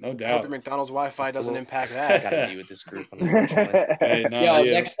doubt. I hope your McDonald's Wi-Fi doesn't impact that. I gotta be with this group, unfortunately. Hey,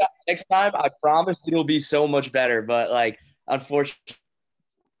 next time, I promise it'll be so much better. But unfortunately,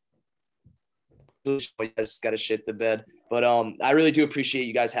 you guys got to shit the bed. But I really do appreciate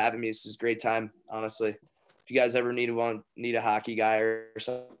you guys having me. This is a great time, honestly. If you guys ever need a hockey guy or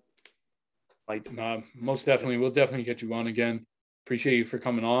something. Most definitely. We'll definitely get you on again. Appreciate you for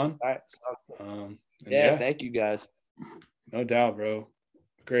coming on. All right. Thank you guys. No doubt, bro.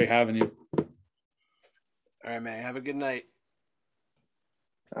 Great having you. All right, man. Have a good night.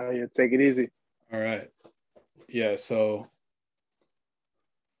 Yeah, take it easy. All right. Yeah, so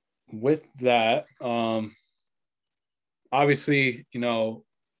with that, obviously,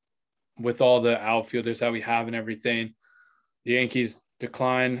 with all the outfielders that we have and everything, the Yankees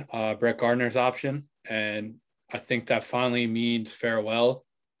decline Brett Gardner's option, and I think that finally means farewell.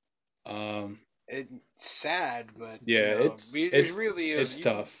 It's sad, but it really is. It's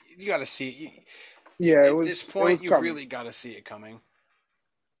tough. You got to see it. At this point, you really got to see it coming.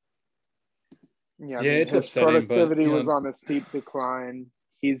 Yeah, it's his upsetting, productivity was on a steep decline.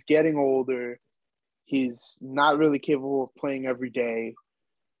 He's getting older. He's not really capable of playing every day.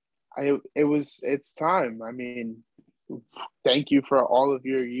 It's time. I mean, thank you for all of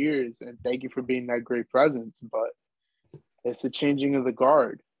your years and thank you for being that great presence, but it's a changing of the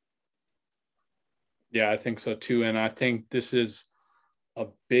guard. Yeah, I think so too. And I think this is a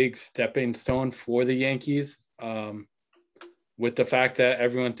big stepping stone for the Yankees, with the fact that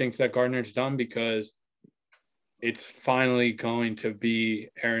everyone thinks that Gardner's done, because it's finally going to be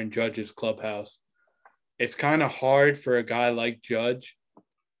Aaron Judge's clubhouse. It's kind of hard for a guy like Judge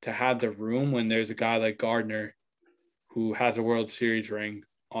to have the room when there's a guy like Gardner who has a World Series ring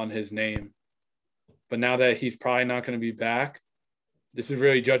on his name. But now that he's probably not going to be back, this is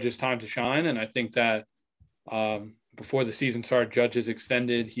really Judge's time to shine. And I think that before the season starts, Judge is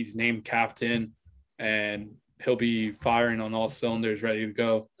extended. He's named captain, and he'll be firing on all cylinders, ready to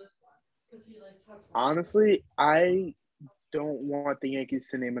go. Honestly, I don't want the Yankees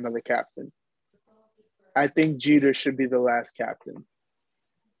to name another captain. I think Jeter should be the last captain.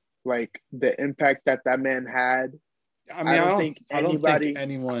 Like, the impact that man had. I mean, I don't think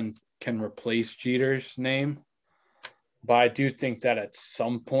anyone can replace Jeter's name, but I do think that at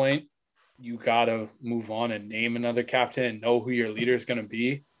some point you got to move on and name another captain and know who your leader is going to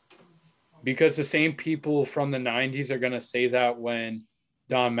be, because the same people from the 90s are going to say that when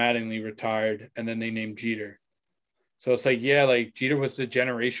Don Mattingly retired and then they named Jeter. So it's like, yeah, like Jeter was the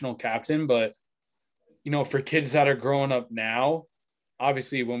generational captain, but, you know, for kids that are growing up now,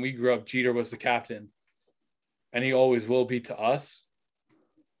 obviously when we grew up, Jeter was the captain and he always will be to us.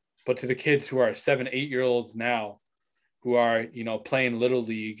 But to the kids who are 7, 8-year-olds now, who are, you know, playing Little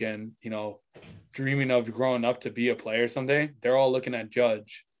League and, you know, dreaming of growing up to be a player someday, they're all looking at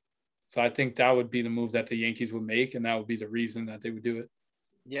Judge. So I think that would be the move that the Yankees would make, and that would be the reason that they would do it.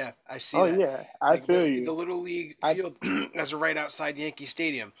 Yeah, I see that. Oh, yeah, I feel you. The Little League field that's right outside Yankee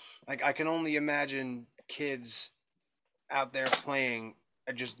Stadium. Like, I can only imagine kids out there playing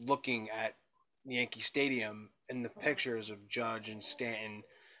and just looking at Yankee Stadium and the pictures of Judge and Stanton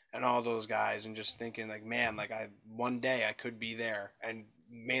and all those guys and just thinking like, man, like one day I could be there. And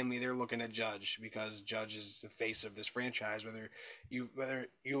mainly they're looking at Judge because Judge is the face of this franchise, whether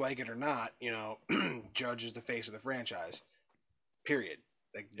you like it or not, you know, Judge is the face of the franchise. Period.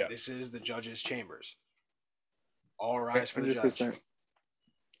 Like, This is the Judge's chambers. All rise for the Judge.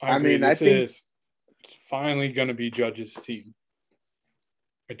 I mean, I think it's finally going to be Judge's team.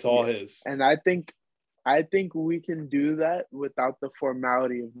 It's all his. And I think we can do that without the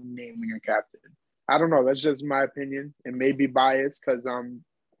formality of naming a captain. I don't know. That's just my opinion. It may be biased because I'm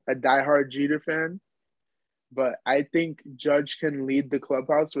a diehard Jeter fan. But I think Judge can lead the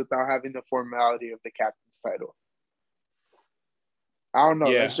clubhouse without having the formality of the captain's title. I don't know.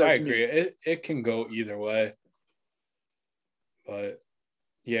 Yeah, that's just I agree. Me. It can go either way. But,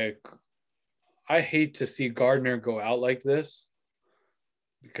 yeah, I hate to see Gardner go out like this,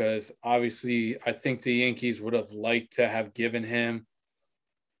 because obviously I think the Yankees would have liked to have given him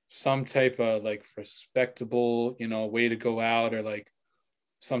some type of like respectable, you know, way to go out, or like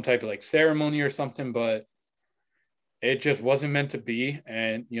some type of like ceremony or something, but it just wasn't meant to be.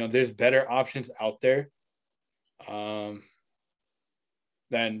 And, you know, there's better options out there.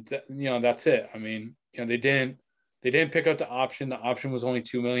 Then, you know, that's it. I mean, you know, they didn't pick up the option. The option was only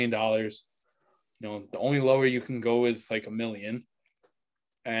 $2 million. You know, the only lower you can go is like $1 million.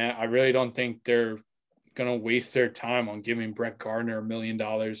 And I really don't think they're going to waste their time on giving Brett Gardner $1 million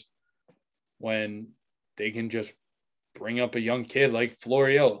when they can just bring up a young kid like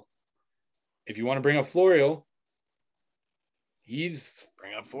Florio. If you want to bring up Florio, he's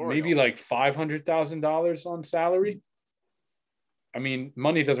maybe like $500,000 on salary. I mean,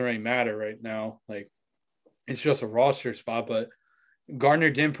 money doesn't really matter right now. Like, it's just a roster spot, but Gardner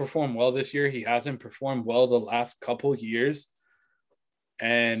didn't perform well this year. He hasn't performed well the last couple years.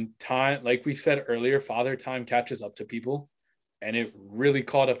 And time, like we said earlier, father time catches up to people. And it really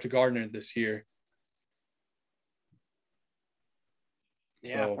caught up to Gardner this year.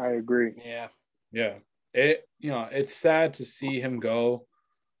 Yeah, so, I agree. Yeah. It's sad to see him go,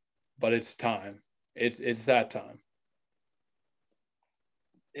 but it's time. It's that time.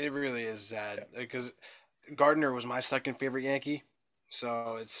 It really is sad because Gardner was my second favorite Yankee.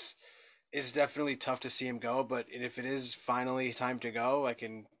 So it's definitely tough to see him go, but if it is finally time to go, I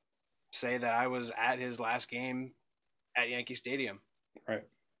can say that I was at his last game at Yankee Stadium. Right.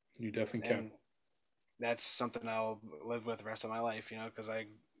 You definitely can. And that's something I'll live with the rest of my life, you know, because I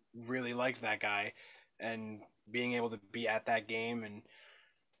really liked that guy, and being able to be at that game, and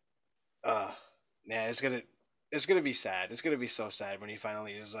it's gonna be sad. It's gonna be so sad when he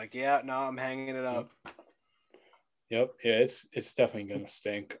finally is like, yeah, no, I'm hanging it up. Yep. Yeah, it's definitely gonna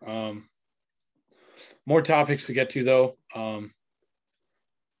stink. More topics to get to though.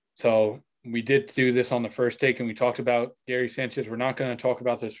 So we did do this on the first take, and we talked about Gary Sanchez. We're not going to talk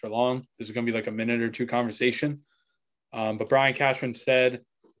about this for long. This is going to be like a minute or two conversation. But Brian Cashman said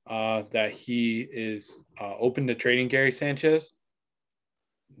that he is open to trading Gary Sanchez.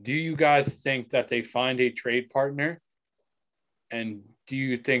 Do you guys think that they find a trade partner? And do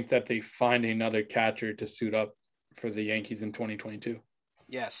you think that they find another catcher to suit up for the Yankees in 2022?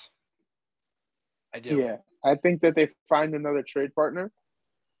 Yes, I do. Yeah, I think that they find another trade partner.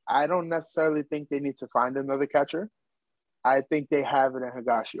 I don't necessarily think they need to find another catcher. I think they have it in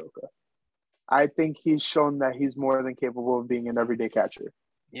Higashioka. I think he's shown that he's more than capable of being an everyday catcher.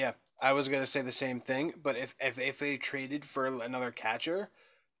 Yeah, I was gonna say the same thing, but if they traded for another catcher,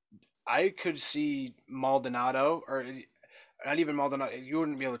 I could see Maldonado, or not even Maldonado. You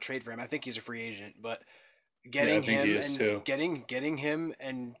wouldn't be able to trade for him. I think he's a free agent, but Yeah, I think he is too. getting him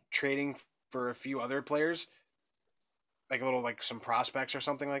and trading for a few other players, like some prospects or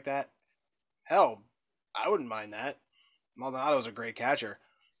something like that. Hell, I wouldn't mind that. Maldonado's a great catcher,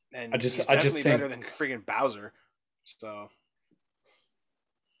 and he's definitely better than friggin' Bowser. So,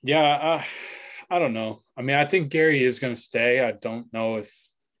 yeah, I don't know. I mean, I think Gary is going to stay. I don't know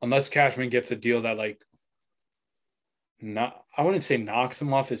unless Cashman gets a deal that I wouldn't say knocks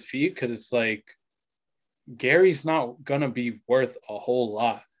him off his feet, because it's like Gary's not going to be worth a whole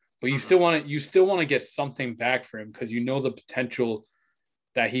lot, but you still want to get something back for him, because you know the potential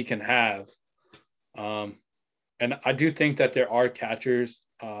that he can have. And I do think that there are catchers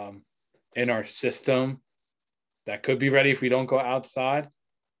in our system that could be ready if we don't go outside.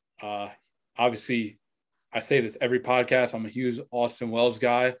 Obviously, I say this every podcast, I'm a huge Austin Wells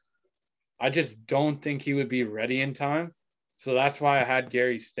guy. I just don't think he would be ready in time. So that's why I had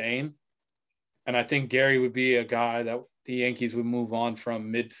Gary staying. And I think Gary would be a guy that the Yankees would move on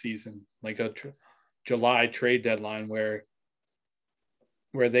from mid-season, like a July trade deadline where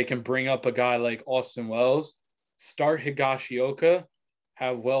they can bring up a guy like Austin Wells, start Higashioka,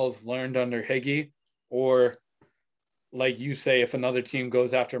 have Wells learned under Higgy, or like you say, if another team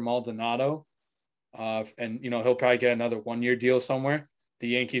goes after Maldonado, and he'll probably get another 1-year deal somewhere, the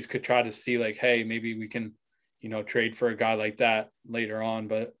Yankees could try to see hey, maybe we can, trade for a guy like that later on.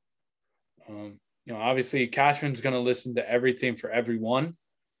 But obviously Cashman's going to listen to everything for everyone,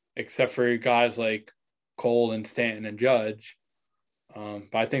 except for guys like Cole and Stanton and Judge.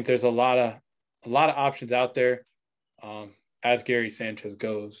 But I think there's a lot of options out there as Gary Sanchez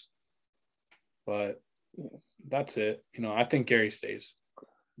goes. But that's it. I think Gary stays.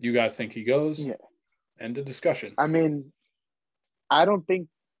 You guys think he goes? Yeah. End of discussion. I mean, I don't think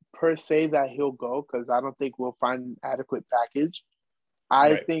per se that he'll go, because I don't think we'll find an adequate package.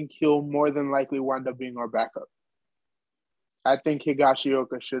 I think he'll more than likely wind up being our backup. I think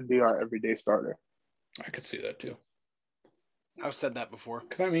Higashioka should be our everyday starter. I could see that too. I've said that before.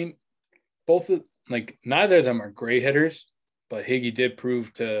 Because, I mean, neither of them are great hitters, but Higgy did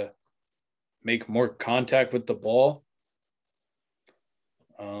prove to make more contact with the ball.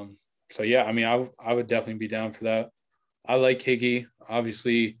 So, yeah, I mean, I would definitely be down for that. I like Higgy.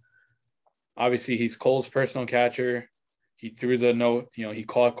 Obviously, he's Cole's personal catcher. He threw he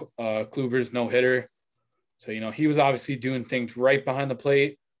caught Kluber's no-hitter. So, he was obviously doing things right behind the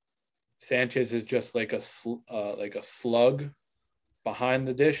plate. Sanchez is just like a slug behind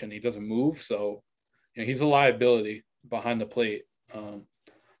the dish, and he doesn't move. So, he's a liability behind the plate.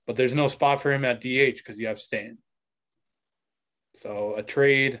 But there's no spot for him at DH because you have Stan. So a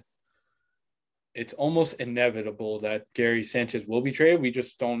trade, it's almost inevitable that Gary Sanchez will be traded. We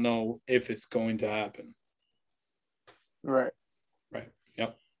just don't know if it's going to happen. Right.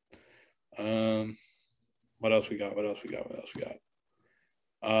 Yep. What else we got?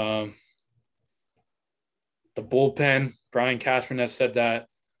 The bullpen, Brian Cashman has said that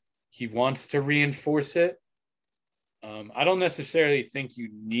he wants to reinforce it. I don't necessarily think you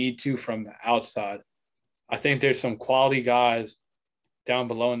need to from the outside. I think there's some quality guys down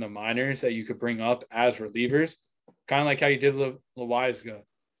below in the minors that you could bring up as relievers, kind of like how you did Loaiza.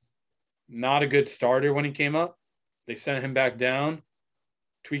 Not a good starter when he came up. They sent him back down,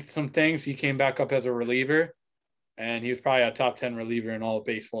 tweaked some things. He came back up as a reliever, and he was probably a top 10 reliever in all of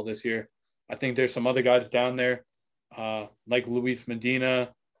baseball this year. I think there's some other guys down there, like Luis Medina,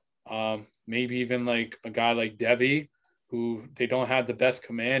 maybe even like a guy like Devi, who they don't have the best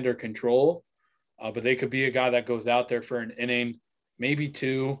command or control, but they could be a guy that goes out there for an inning, maybe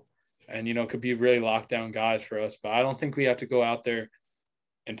two, and, could be really lockdown guys for us. But I don't think we have to go out there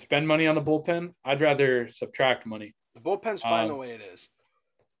and spend money on the bullpen. I'd rather subtract money. The bullpen's fine the way it is.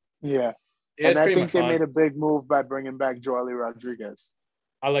 Yeah. And I think they made a big move by bringing back Joely Rodriguez.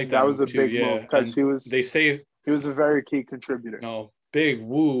 I like that. That was a big move because he was a very key contributor. Big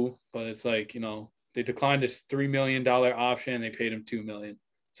woo, but it's like, they declined his $3 million option and they paid him $2 million.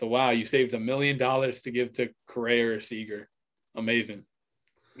 So, wow, you saved $1 million to give to Correa or Seager. Amazing.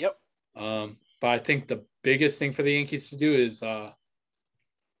 Yep. But I think the biggest thing for the Yankees to do is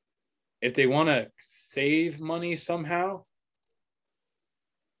if they want to save money somehow,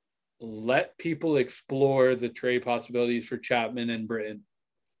 let people explore the trade possibilities for Chapman and Britton.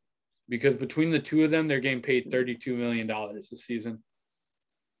 Because between the two of them, they're getting paid $32 million this season.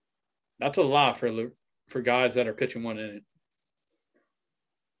 That's a lot for guys that are pitching 1 inning.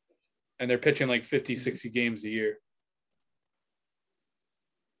 And they're pitching like 50, 60 games a year.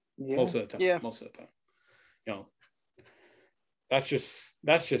 Yeah. Most of the time. Yeah. Most of the time. You know, that's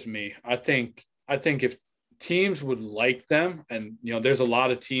just me. I think if teams would like them, and you know, there's a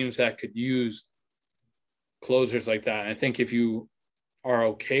lot of teams that could use closers like that. And I think if you are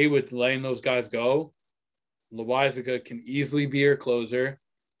okay with letting those guys go, Loizaga can easily be your closer.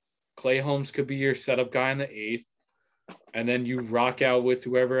 Clay Holmes could be your setup guy in the 8th. And then you rock out with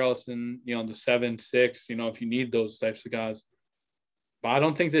whoever else in, you know, the 7, 6, you know, if you need those types of guys. But I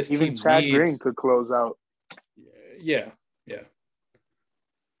don't think this Even team Chad needs... Green could close out. Yeah.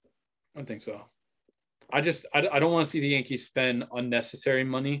 I think so. I don't want to see the Yankees spend unnecessary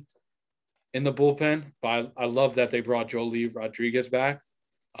money in the bullpen, but I love that they brought Joely Rodriguez back.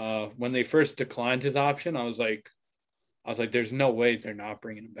 When they first declined his option, I was like, there's no way they're not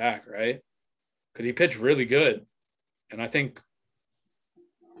bringing him back, right? Because he pitched really good. And I think,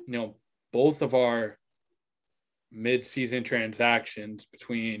 you know, both of our mid-season transactions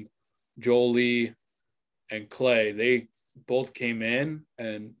between Joely and Clay, they both came in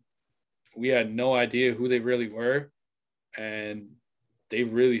and we had no idea who they really were. And they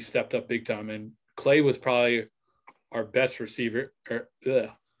really stepped up big time. And Clay was probably our best reliever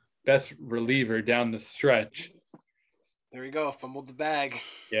down the stretch. There you go. Fumbled the bag.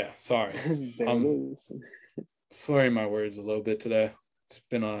 Yeah, sorry. There it is. Slurring my words a little bit today. It's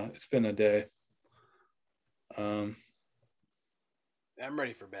been a day. I'm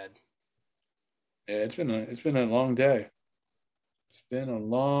ready for bed. Yeah, it's been a long day. It's been a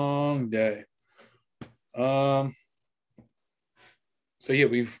long day. So yeah,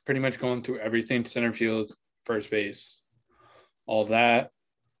 we've pretty much gone through everything: center field, first base, all that.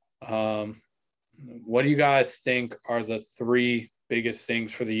 What do you guys think are the 3 biggest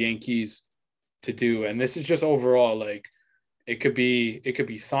things for the Yankees to do? And this is just overall, like it could be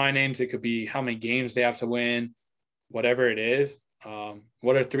signings, it could be how many games they have to win, whatever it is.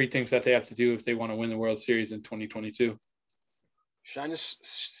 What are 3 things that they have to do if they want to win the World Series in 2022?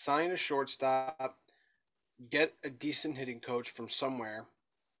 Sign a shortstop, get a decent hitting coach from somewhere,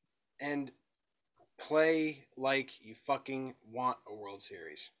 and play like you fucking want a World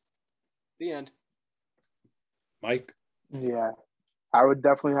Series. The end. Mike? Yeah. I would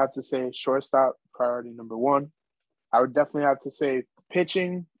definitely have to say shortstop, priority number 1. I would definitely have to say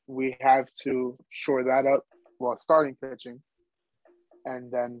pitching. We have to shore that up. Well, starting pitching.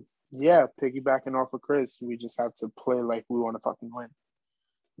 And then, yeah, piggybacking off of Chris, we just have to play like we want to fucking win.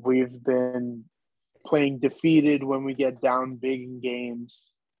 We've been playing defeated when we get down big in games,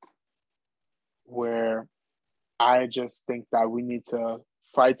 where I just think that we need to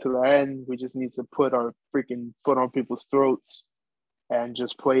fight to the end. We just need to put our freaking foot on people's throats and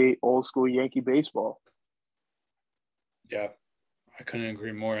just play old school Yankee baseball. Yeah, I couldn't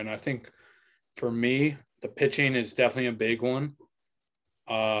agree more. And I think for me, the pitching is definitely a big one.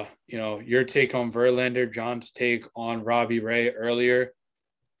 You know, your take on Verlander, John's take on Robbie Ray earlier.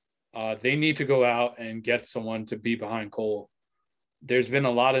 They need to go out and get someone to be behind Cole. There's been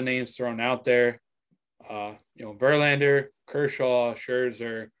a lot of names thrown out there. You know, Verlander, Kershaw,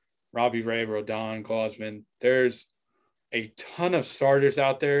 Scherzer, Robbie Ray, Rodon, Gausman. There's a ton of starters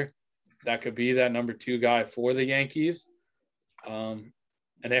out there that could be that number 2 guy for the Yankees. And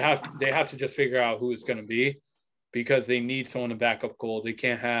they have to just figure out who it's going to be, because they need someone to back up Cole. They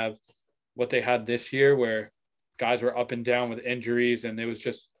can't have what they had this year where guys were up and down with injuries, and it was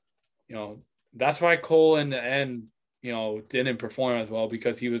just, you know, that's why Cole in the end, you know, didn't perform as well,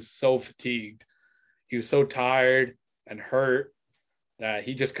 because he was so fatigued. He was so tired and hurt that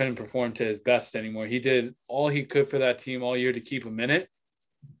he just couldn't perform to his best anymore. He did all he could for that team all year to keep him in it,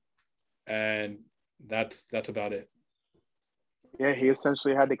 and that's about it. Yeah, he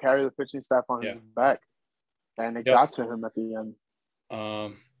essentially had to carry the pitching staff on his back, and it got to him at the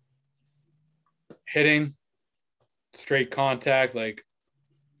end. Hitting, straight contact, like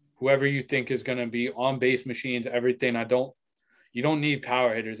whoever you think is going to be on base machines, everything. You don't need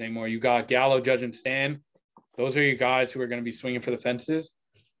power hitters anymore. You got Gallo, Judge, and Stan. Those are your guys who are going to be swinging for the fences.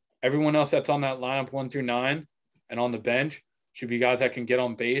 Everyone else that's on that lineup 1 through 9 and on the bench should be guys that can get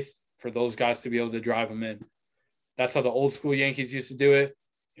on base for those guys to be able to drive them in. That's how the old school Yankees used to do it.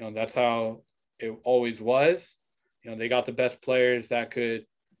 You know, that's how it always was. You know, they got the best players that could,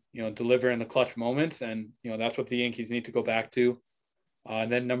 you know, deliver in the clutch moments. And, you know, that's what the Yankees need to go back to.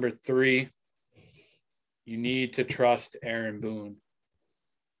 And then number 3, you need to trust Aaron Boone.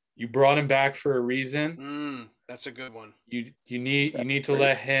 You brought him back for a reason. That's a good one. You need to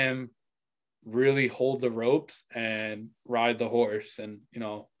let him really hold the ropes and ride the horse. And, you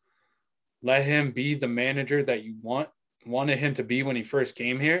know, let him be the manager that you wanted him to be when he first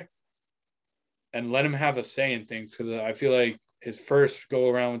came here, and let him have a say in things. Because I feel like his first go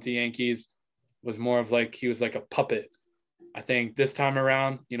around with the Yankees was more of like he was like a puppet. I think this time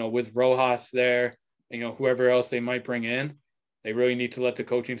around, with Rojas there, whoever else they might bring in, they really need to let the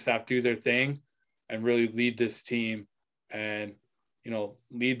coaching staff do their thing and really lead this team and,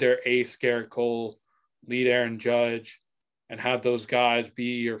 lead their ace, Garrett Cole, lead Aaron Judge, and have those guys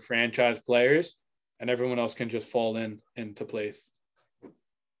be your franchise players, and everyone else can just fall into place.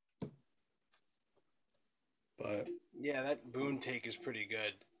 But yeah, that Boone take is pretty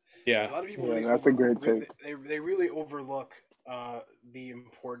good. Yeah, a lot of people that's a great take. They really overlook the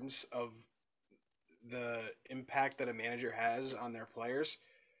importance of the impact that a manager has on their players,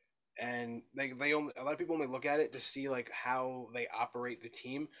 and a lot of people only look at it to see like how they operate the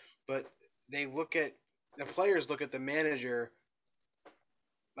team, but they look at the players look at the manager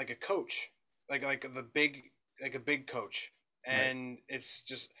like a coach, like a big coach, and right. It's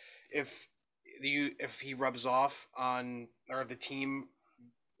just if he rubs off on, or if the team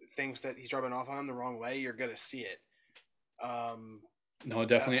thinks that he's rubbing off on them the wrong way, you're gonna see it. No,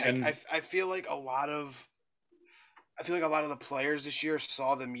 definitely. I feel like a lot of the players this year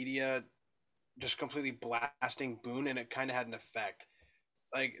saw the media just completely blasting Boone, and it kind of had an effect.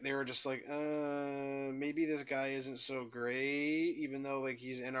 Like they were just like, maybe this guy isn't so great, even though like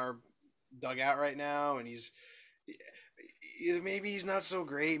he's in our dugout right now, and maybe he's not so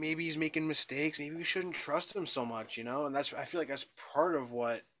great. Maybe he's making mistakes. Maybe we shouldn't trust him so much, And I feel like that's part of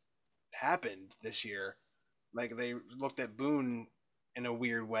what happened this year. Like they looked at Boone in a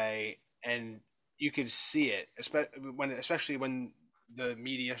weird way, and you could see it, especially when the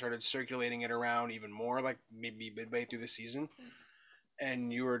media started circulating it around even more, like maybe midway through the season,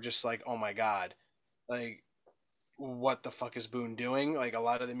 and you were just like, oh my god, like what the fuck is Boone doing? Like a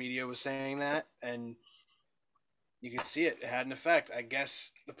lot of the media was saying that, and you could see it. It had an effect. I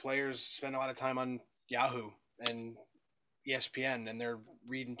guess the players spend a lot of time on Yahoo and ESPN, and they're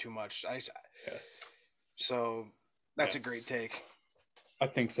reading too much. Yes. So that's a great take. I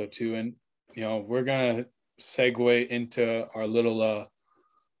think so too. And we're gonna segue into our little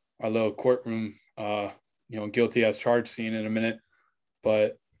courtroom guilty as charged scene in a minute.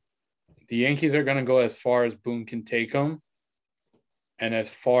 But the Yankees are gonna go as far as Boone can take them, and as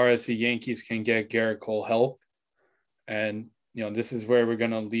far as the Yankees can get Garrett Cole help. And this is where we're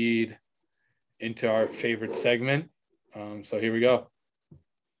gonna lead into our favorite segment. So here we go.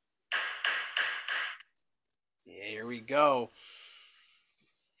 Yeah, here we go.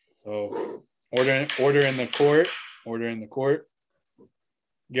 So order in the court. Order in the court.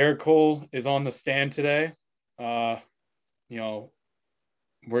 Garrett Cole is on the stand today. We're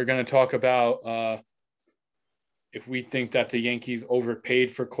going to talk about if we think that the Yankees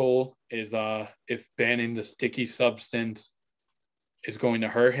overpaid for Cole, is if banning the sticky substance is going to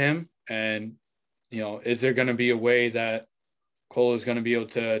hurt him, and is there going to be a way that Cole is going to be able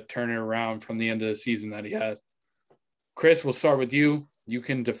to turn it around from the end of the season that he had. Chris, we'll start with you. You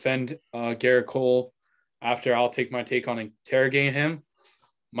can defend Garrett Cole after I'll take my take on interrogating him.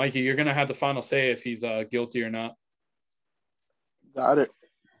 Mikey, you're going to have the final say if he's guilty or not. Got it.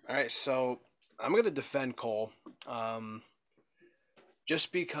 All right, so I'm going to defend Cole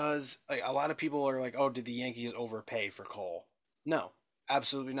just because like a lot of people are like, oh, did the Yankees overpay for Cole? No,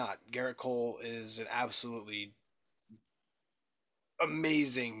 absolutely not. Garrett Cole is an absolutely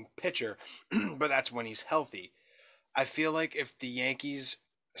amazing pitcher, but that's when he's healthy. I feel like if the Yankees,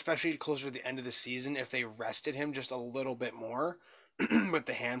 especially closer to the end of the season, if they rested him just a little bit more with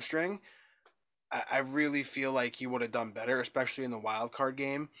the hamstring, I really feel like he would have done better, especially in the wild card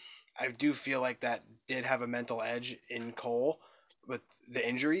game. I do feel like that did have a mental edge in Cole with the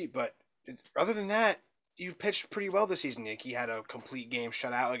injury, but other than that, you pitched pretty well this season, Nick. He had a complete game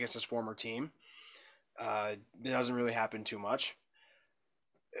shutout against his former team. It doesn't really happen too much,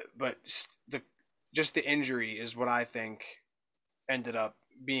 but just the injury is what I think ended up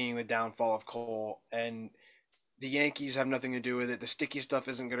being the downfall of Cole, and the Yankees have nothing to do with it. The sticky stuff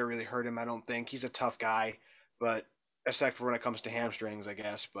isn't going to really hurt him, I don't think. He's a tough guy, but except for when it comes to hamstrings, I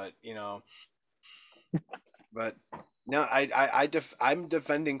guess. But but no, I'm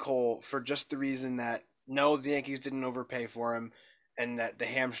defending Cole for just the reason that no, the Yankees didn't overpay for him, and that the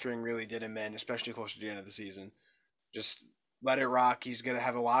hamstring really did him in, especially closer to the end of the season. Just let it rock. He's going to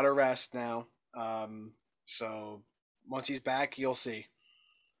have a lot of rest now. So once he's back, you'll see.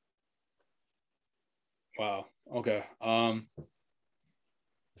 Wow. Okay.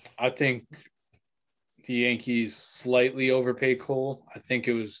 I think the Yankees slightly overpaid Cole. I think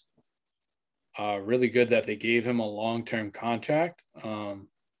it was really good that they gave him a long-term contract.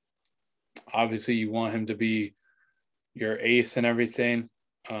 Obviously, you want him to be your ace and everything.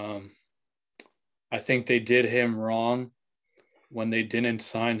 I think they did him wrong when they didn't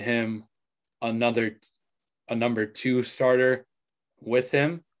sign him a number 2 starter with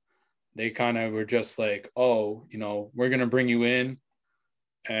him. They kind of were just like, oh, we're going to bring you in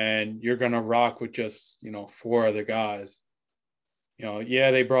and you're going to rock with just, 4 other guys.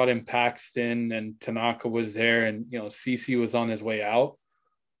 They brought in Paxton and Tanaka was there and, CC was on his way out.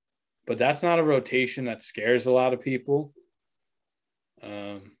 But that's not a rotation that scares a lot of people.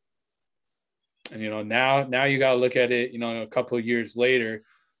 And, now you got to look at it, a couple of years later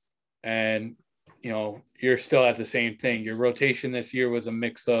and, you're still at the same thing. Your rotation this year was a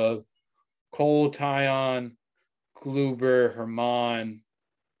mix of Cole, Tyon, Kluber, Herman,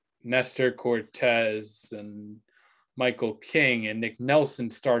 Nestor Cortez, and Michael King, and Nick Nelson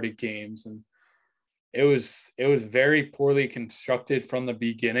started games. And it was very poorly constructed from the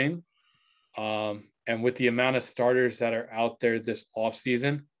beginning. And with the amount of starters that are out there this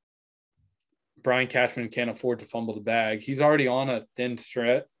offseason, Brian Cashman can't afford to fumble the bag. He's already on a thin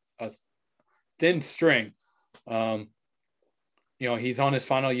string. He's on his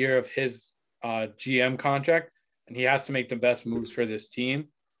final year of his GM contract, and he has to make the best moves for this team.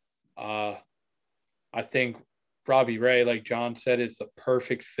 I think Robbie Ray, like John said, is the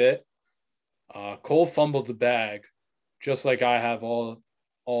perfect fit. Cole fumbled the bag, just like I have all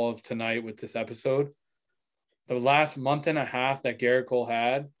of tonight with this episode. The last month and a half that Garrett Cole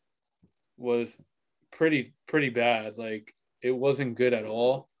had was pretty bad. Like, it wasn't good at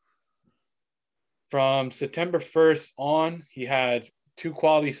all. From September 1st on, he had 2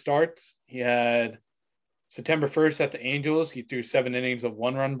 quality starts. He had September 1st at the Angels, he threw 7 innings of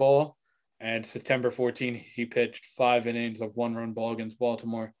 1-run ball. And September 14th, he pitched 5 innings of 1-run ball against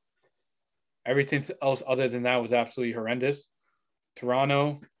Baltimore. Everything else other than that was absolutely horrendous.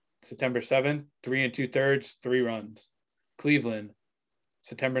 Toronto, September 7th, 3 2/3, 3 runs. Cleveland,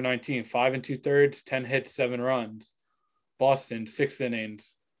 September 19th, 5 2/3, 10 hits, 7 runs. Boston, 6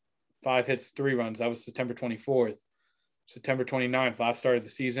 innings, 5 hits, 3 runs. That was September 24th. September 29th, last start of the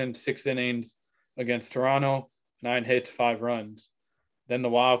season, 6 innings against Toronto, 9 hits, 5 runs. Then the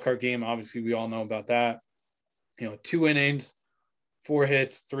wild card game, obviously we all know about that. 2 innings, 4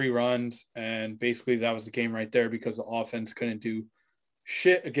 hits, 3 runs, and basically that was the game right there because the offense couldn't do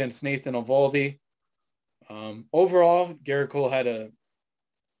shit against Nathan Eovaldi. Overall, Garrett Cole had a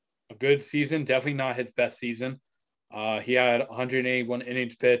good season, definitely not his best season. He had 181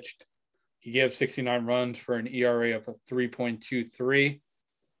 innings pitched. He gave 69 runs for an ERA of a 3.23.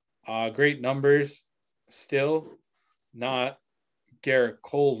 Great numbers, still not Garrett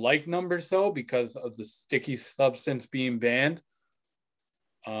Cole-like numbers, though, because of the sticky substance being banned.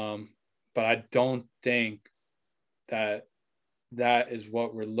 But I don't think that is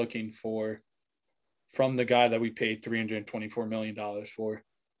what we're looking for from the guy that we paid $324 million for.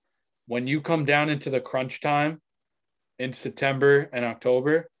 When you come down into the crunch time in September and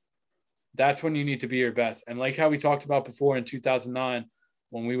October, that's when you need to be your best. And like how we talked about before in 2009,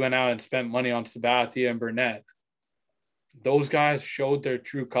 when we went out and spent money on Sabathia and Burnett, those guys showed their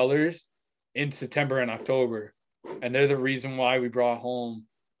true colors in September and October. And there's a reason why we brought home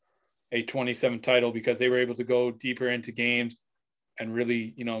a 27 title, because they were able to go deeper into games and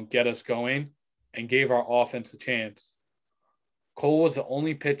really, get us going and gave our offense a chance. Cole was the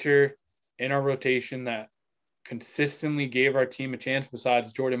only pitcher in our rotation that consistently gave our team a chance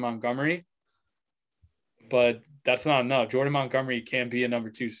besides Jordan Montgomery. But that's not enough. Jordan Montgomery can't be a number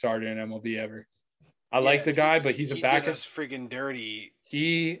 2 starter in MLB ever. I like the guy, but he's a backup. He did us freaking dirty.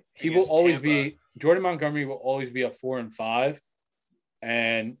 He will always be – Jordan Montgomery will always be a 4 and 5.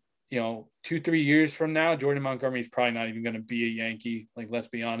 And, 2-3 years from now, Jordan Montgomery is probably not even going to be a Yankee. Like, let's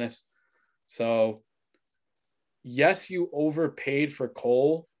be honest. So, yes, you overpaid for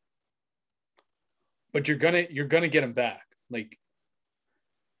Cole, but you're gonna get him back. Like,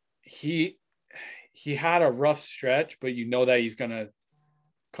 he had a rough stretch, but that he's gonna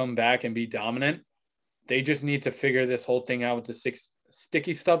come back and be dominant. They just need to figure this whole thing out with the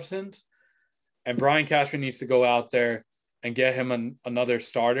sticky substance, and Brian Cashman needs to go out there and get him another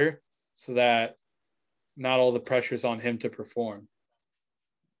starter so that not all the pressure is on him to perform.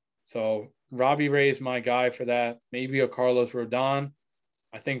 So Robbie Ray is my guy for that. Maybe a Carlos Rodon.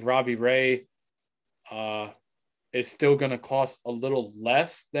 I think Robbie Ray is still going to cost a little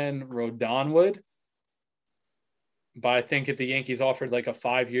less than Rodon would. But I think if the Yankees offered like a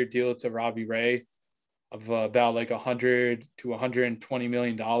 5-year deal to Robbie Ray of about like $100 to $120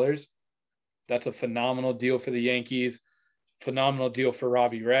 million, that's a phenomenal deal for the Yankees. Phenomenal deal for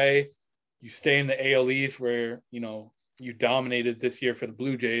Robbie Ray. You stay in the AL East where, you dominated this year for the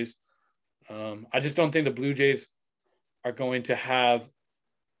Blue Jays. I just don't think the Blue Jays are going to have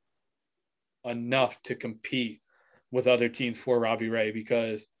enough to compete with other teams for Robbie Ray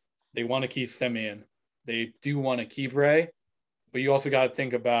because they want to keep Semien. They do want to keep Ray, but you also got to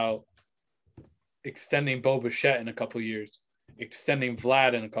think about extending Bo Bichette in a couple of years, extending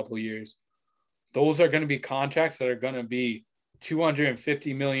Vlad in a couple of years. Those are going to be contracts that are going to be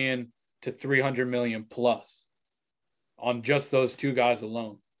 $250 million to $300 million plus on just those two guys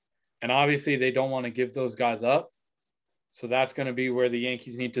alone. And obviously they don't want to give those guys up. So that's going to be where the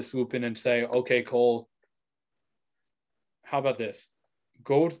Yankees need to swoop in and say, okay, Cole, how about this?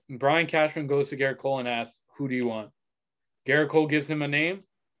 Brian Cashman goes to Garrett Cole and asks, who do you want? Garrett Cole gives him a name.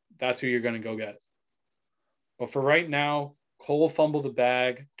 That's who you're going to go get. But for right now, Cole fumbled the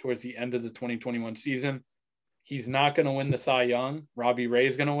bag towards the end of the 2021 season. He's not going to win the Cy Young. Robbie Ray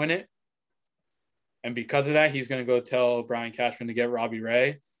is going to win it. And because of that, he's going to go tell Brian Cashman to get Robbie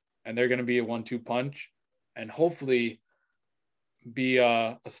Ray. And they're going to be a 1-2 punch. And hopefully be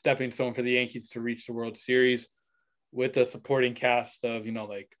a stepping stone for the Yankees to reach the World Series with a supporting cast of,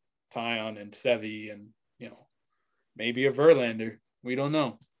 like Tyon and Sevy and, maybe a Verlander. We don't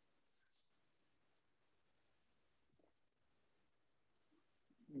know.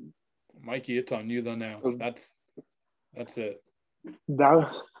 Mikey, it's on you though now. That's it.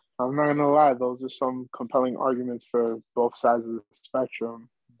 I'm not gonna lie, those are some compelling arguments for both sides of the spectrum.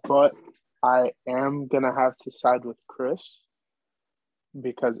 But I am gonna have to side with Chris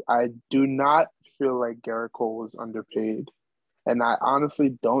because I do not feel like Garrett Cole was underpaid. And I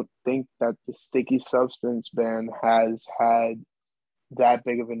honestly don't think that the sticky substance ban has had that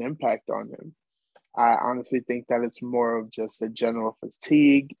big of an impact on him. I honestly think that it's more of just a general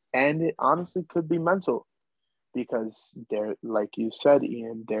fatigue, and it honestly could be mental because there, like you said,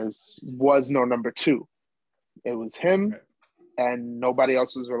 Ian, was no number two. It was him, and nobody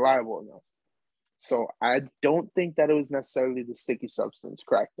else was reliable enough. So I don't think that it was necessarily the sticky substance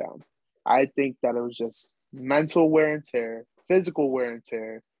crackdown. I think that it was just mental wear and tear, physical wear and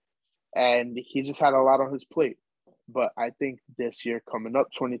tear, and he just had a lot on his plate. But I think this year coming up,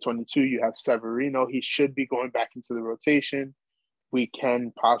 2022, you have Severino. He should be going back into the rotation. We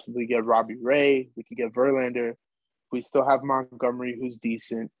can possibly get Robbie Ray. We could get Verlander. We still have Montgomery, who's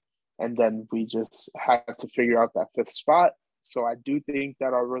decent. And then we just have to figure out that fifth spot. So I do think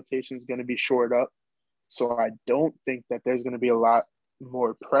that our rotation is going to be shored up. So I don't think that there's going to be a lot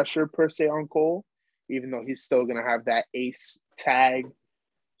more pressure per se on Cole, even though he's still going to have that ace tag.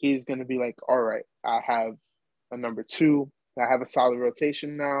 He's going to be like, all right, I have a number two. I have a solid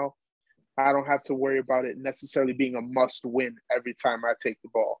rotation now. I don't have to worry about it necessarily being a must win every time I take the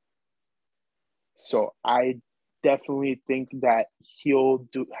ball. So I definitely think that he'll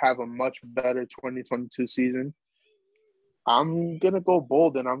have a much better 2022 season. I'm going to go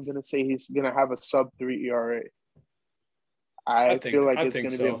bold and I'm going to say he's going to have a sub-3 ERA. I feel like it's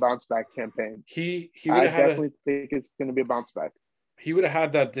going to be a bounce back campaign. I definitely think it's going to be a bounce back. He would have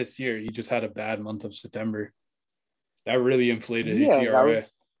had that this year. He just had a bad month of September. That really inflated his ERA.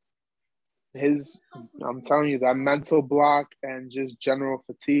 I'm telling you, that mental block and just general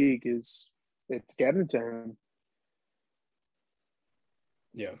fatigue it's getting to him.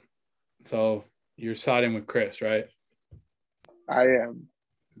 Yeah. So you're siding with Chris, right? I am.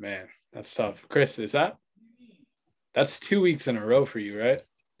 Man, that's tough. Chris, that's 2 weeks in a row for you, right?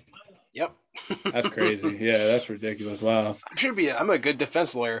 Yep. That's crazy. Yeah, that's ridiculous. Wow. I'm a good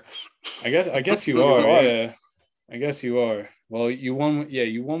defense lawyer. I guess you are. Yeah. I guess you are. Well, you won. Yeah,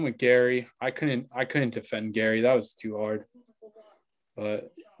 you won with Gary. I couldn't defend Gary. That was too hard.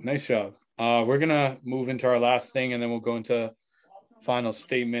 But nice job. We're gonna move into our last thing, and then we'll go into final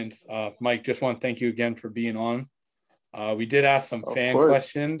statements. Mike, just want to thank you again for being on. We did ask some fan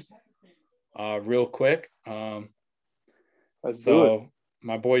questions, real quick. Let's do it.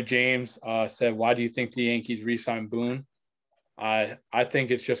 My boy James said, "Why do you think the Yankees re-signed Boone?" I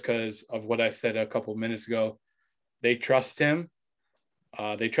think it's just because of what I said a couple minutes ago. They trust him.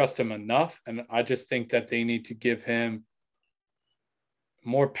 They trust him enough. And I just think that they need to give him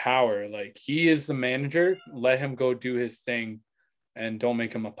more power. Like, he is the manager. Let him go do his thing and don't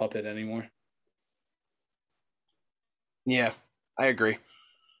make him a puppet anymore. Yeah, I agree.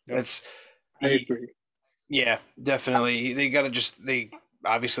 Yep. I agree. Yeah, definitely. They got to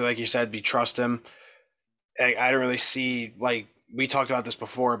obviously, like you said, trust him. I don't really see, like, we talked about this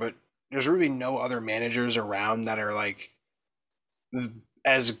before, but there's really no other managers around that are like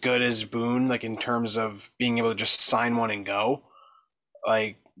as good as Boone, like in terms of being able to just sign one and go.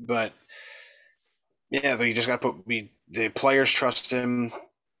 Like, but yeah, we just got to the players trust him.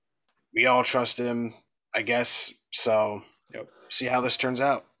 We all trust him, I guess. So yep. See how this turns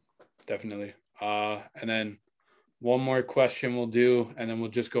out. Definitely. And then one more question we'll do, and then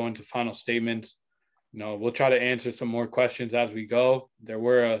we'll just go into final statements. We'll try to answer some more questions as we go. There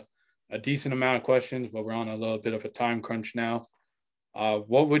were a decent amount of questions, but we're on a little bit of a time crunch now.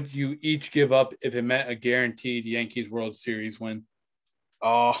 What would you each give up if it meant a guaranteed Yankees World Series win?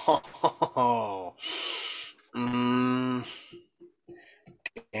 Oh,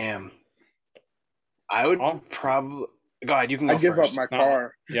 damn. I would probably go ahead. You can go I'd give first. up my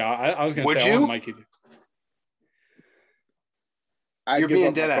car. Yeah, I was going to Would say, you? I want Mikey to. You're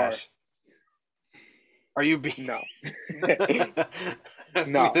being dead ass. Are you being? No. I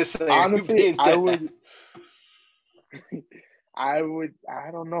No. say, honestly, I would. I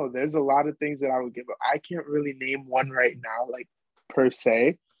don't know. There's a lot of things that I would give up. I can't really name one right now, like per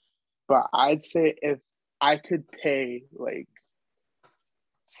se, but I'd say if I could pay, like,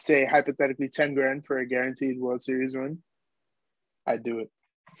 say hypothetically 10 grand for a guaranteed World Series win, I'd do it.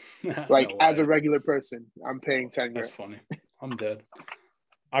 Like, as a regular person, I'm paying 10 grand. That's funny. I'm dead.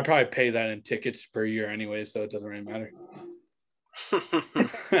 I probably pay that in tickets per year anyway, so it doesn't really matter.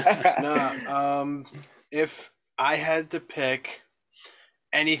 No, if I had to pick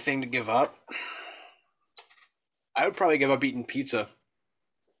anything to give up, I would probably give up eating pizza.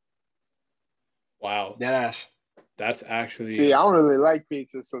 Wow. Deadass. That's actually... See, I don't really like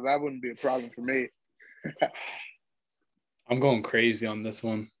pizza, so that wouldn't be a problem for me. I'm going crazy on this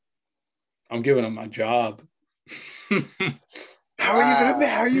one. I'm giving up my job. How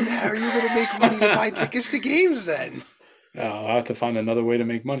are you gonna make money to buy tickets to games then? I'll have to find another way to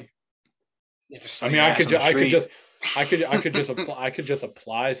make money. I mean, I could just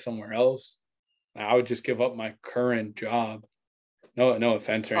apply somewhere else. I would just give up my current job. No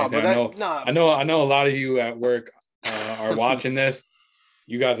offense or anything. I know a lot of you at work are watching this.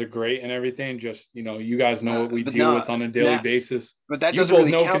 You guys are great and everything. Just, you guys know what we deal with on a daily basis. But that doesn't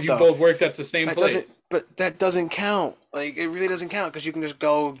really count, because you both worked at the same place. But that doesn't count. Like, it really doesn't count because you can just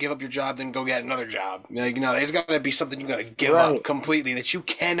go give up your job, then go get another job. Like, there's got to be something you got to give up completely that you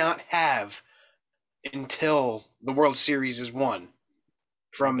cannot have until the World Series is won.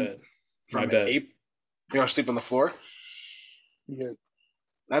 From April. You want to sleep on the floor? Yeah.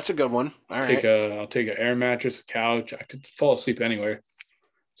 That's a good one. All right. I'll take an air mattress, a couch. I could fall asleep anywhere.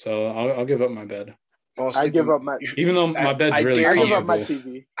 So I'll give up my bed. I give up my even though my bed's really comfortable. I give up my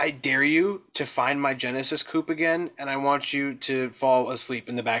TV. I dare you to find my Genesis coupe again, and I want you to fall asleep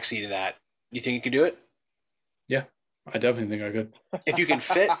in the back seat of that. You think you could do it? Yeah, I definitely think I could. If you can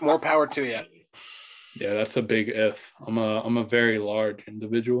fit, more power to you. Yeah, that's a big if. I'm a very large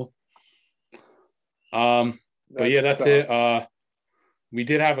individual. But yeah, that's it. We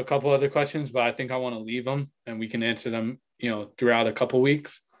did have a couple other questions, but I think I want to leave them and we can answer them, throughout a couple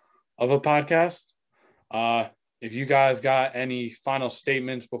weeks of a podcast. If you guys got any final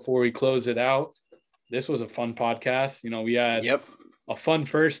statements before we close it out, this was a fun podcast. We had a fun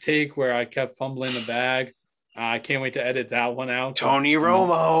first take where I kept fumbling the bag. I can't wait to edit that one out. Tony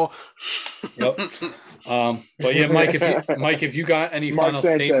Romo. Yep. But yeah, Mike, if you got any final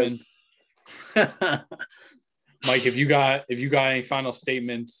statements, Mike, if you got any final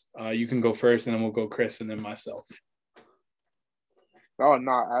statements, you can go first, and then we'll go Chris, and then myself. Oh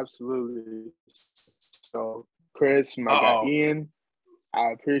no, absolutely. So, Chris, my guy Ian, I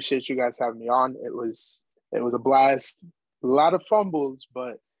appreciate you guys having me on. It was a blast. A lot of fumbles,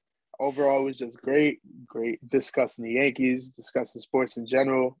 but overall, it was just great discussing the Yankees, discussing sports in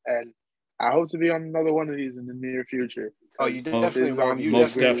general, and I hope to be on another one of these in the near future. Oh, you definitely will.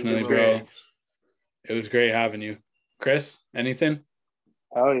 Most definitely, bro. It was great having you. Chris, anything?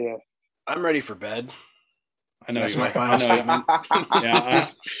 Oh, yeah. I'm ready for bed. I know. That's my final statement. Yeah,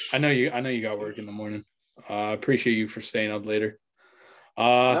 I know you got work in the morning. I appreciate you for staying up later.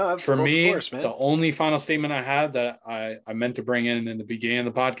 For me, of course, the only final statement I had that I meant to bring in the beginning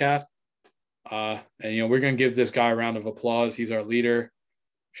of the podcast, and we're gonna give this guy a round of applause. He's our leader.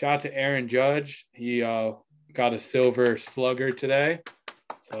 Shout out to Aaron Judge. He got a silver slugger today.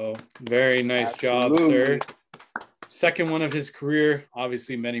 So very nice job, sir. Second one of his career.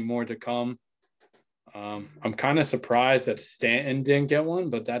 Obviously, many more to come. I'm kind of surprised that Stanton didn't get one,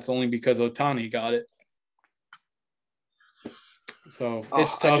 but that's only because Ohtani got it. So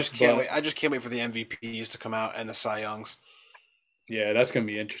it's tough. I just can't wait for the MVPs to come out and the Cy Youngs. Yeah, that's gonna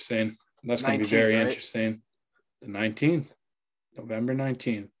be interesting. That's gonna be very interesting. The 19th, November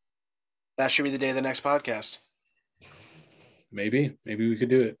 19th. That should be the day of the next podcast. Maybe we could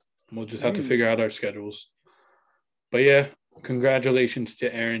do it. We'll just have to figure out our schedules. But yeah, congratulations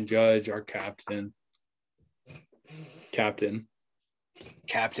to Aaron Judge, our captain.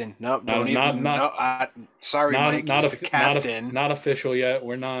 Captain. Nope. Not, Don't even. not, no, sorry, Mike. He's the captain. Not official yet.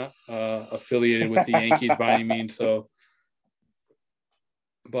 We're not affiliated with the Yankees by any means. So,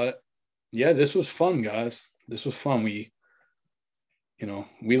 but yeah, this was fun, guys. This was fun. We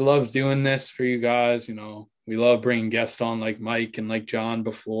love doing this for you guys. We love bringing guests on like Mike and like John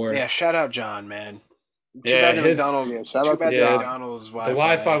before. Yeah, shout out John, man. Yeah, the McDonald's. shout out to John. McDonald's Wi-Fi. The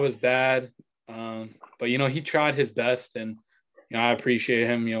Wi-Fi was bad, but he tried his best, and I appreciate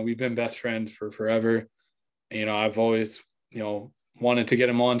him. We've been best friends for forever. And, I've always wanted to get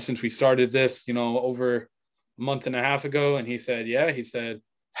him on since we started this. Over a month and a half ago, and he said, yeah. He said,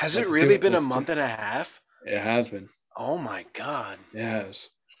 has it really been a month and a half? It has been. Oh my God. Yes.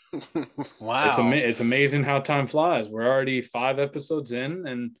 Wow. It's amazing how time flies. We're already 5 episodes in,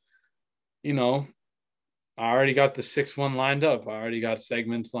 and I already got the 6th one lined up. I already got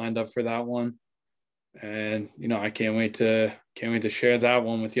segments lined up for that one, and I can't wait to share that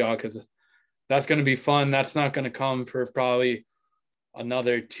one with y'all, because that's going to be fun. That's not going to come for probably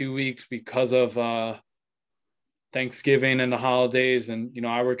another 2 weeks because of Thanksgiving and the holidays, and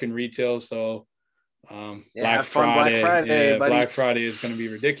I work in retail, so Black Friday, Black Friday is going to be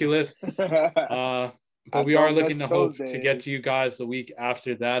ridiculous. But we are looking to hope to get to you guys the week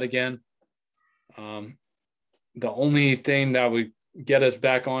after that again. The only thing that would get us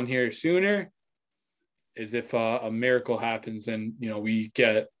back on here sooner is if a miracle happens and we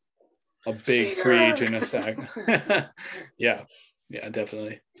get a big free agent a sack. yeah,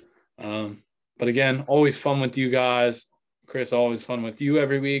 definitely. But again, always fun with you guys. Chris, always fun with you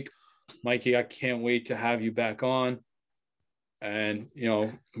every week. Mikey, I can't wait to have you back on. And,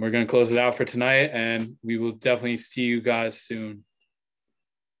 we're going to close it out for tonight, and we will definitely see you guys soon.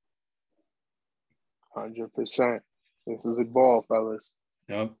 100%. This is a ball, fellas.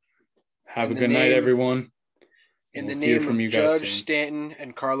 Yep. Have a good night, everyone. In the name of Judge Stanton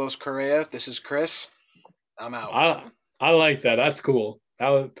and Carlos Correa, this is Chris. I'm out. I like that. That's cool.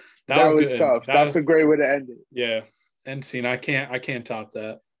 That was tough. That's a great way to end it. Yeah. End scene. I can't top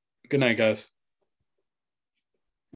that. Good night, guys.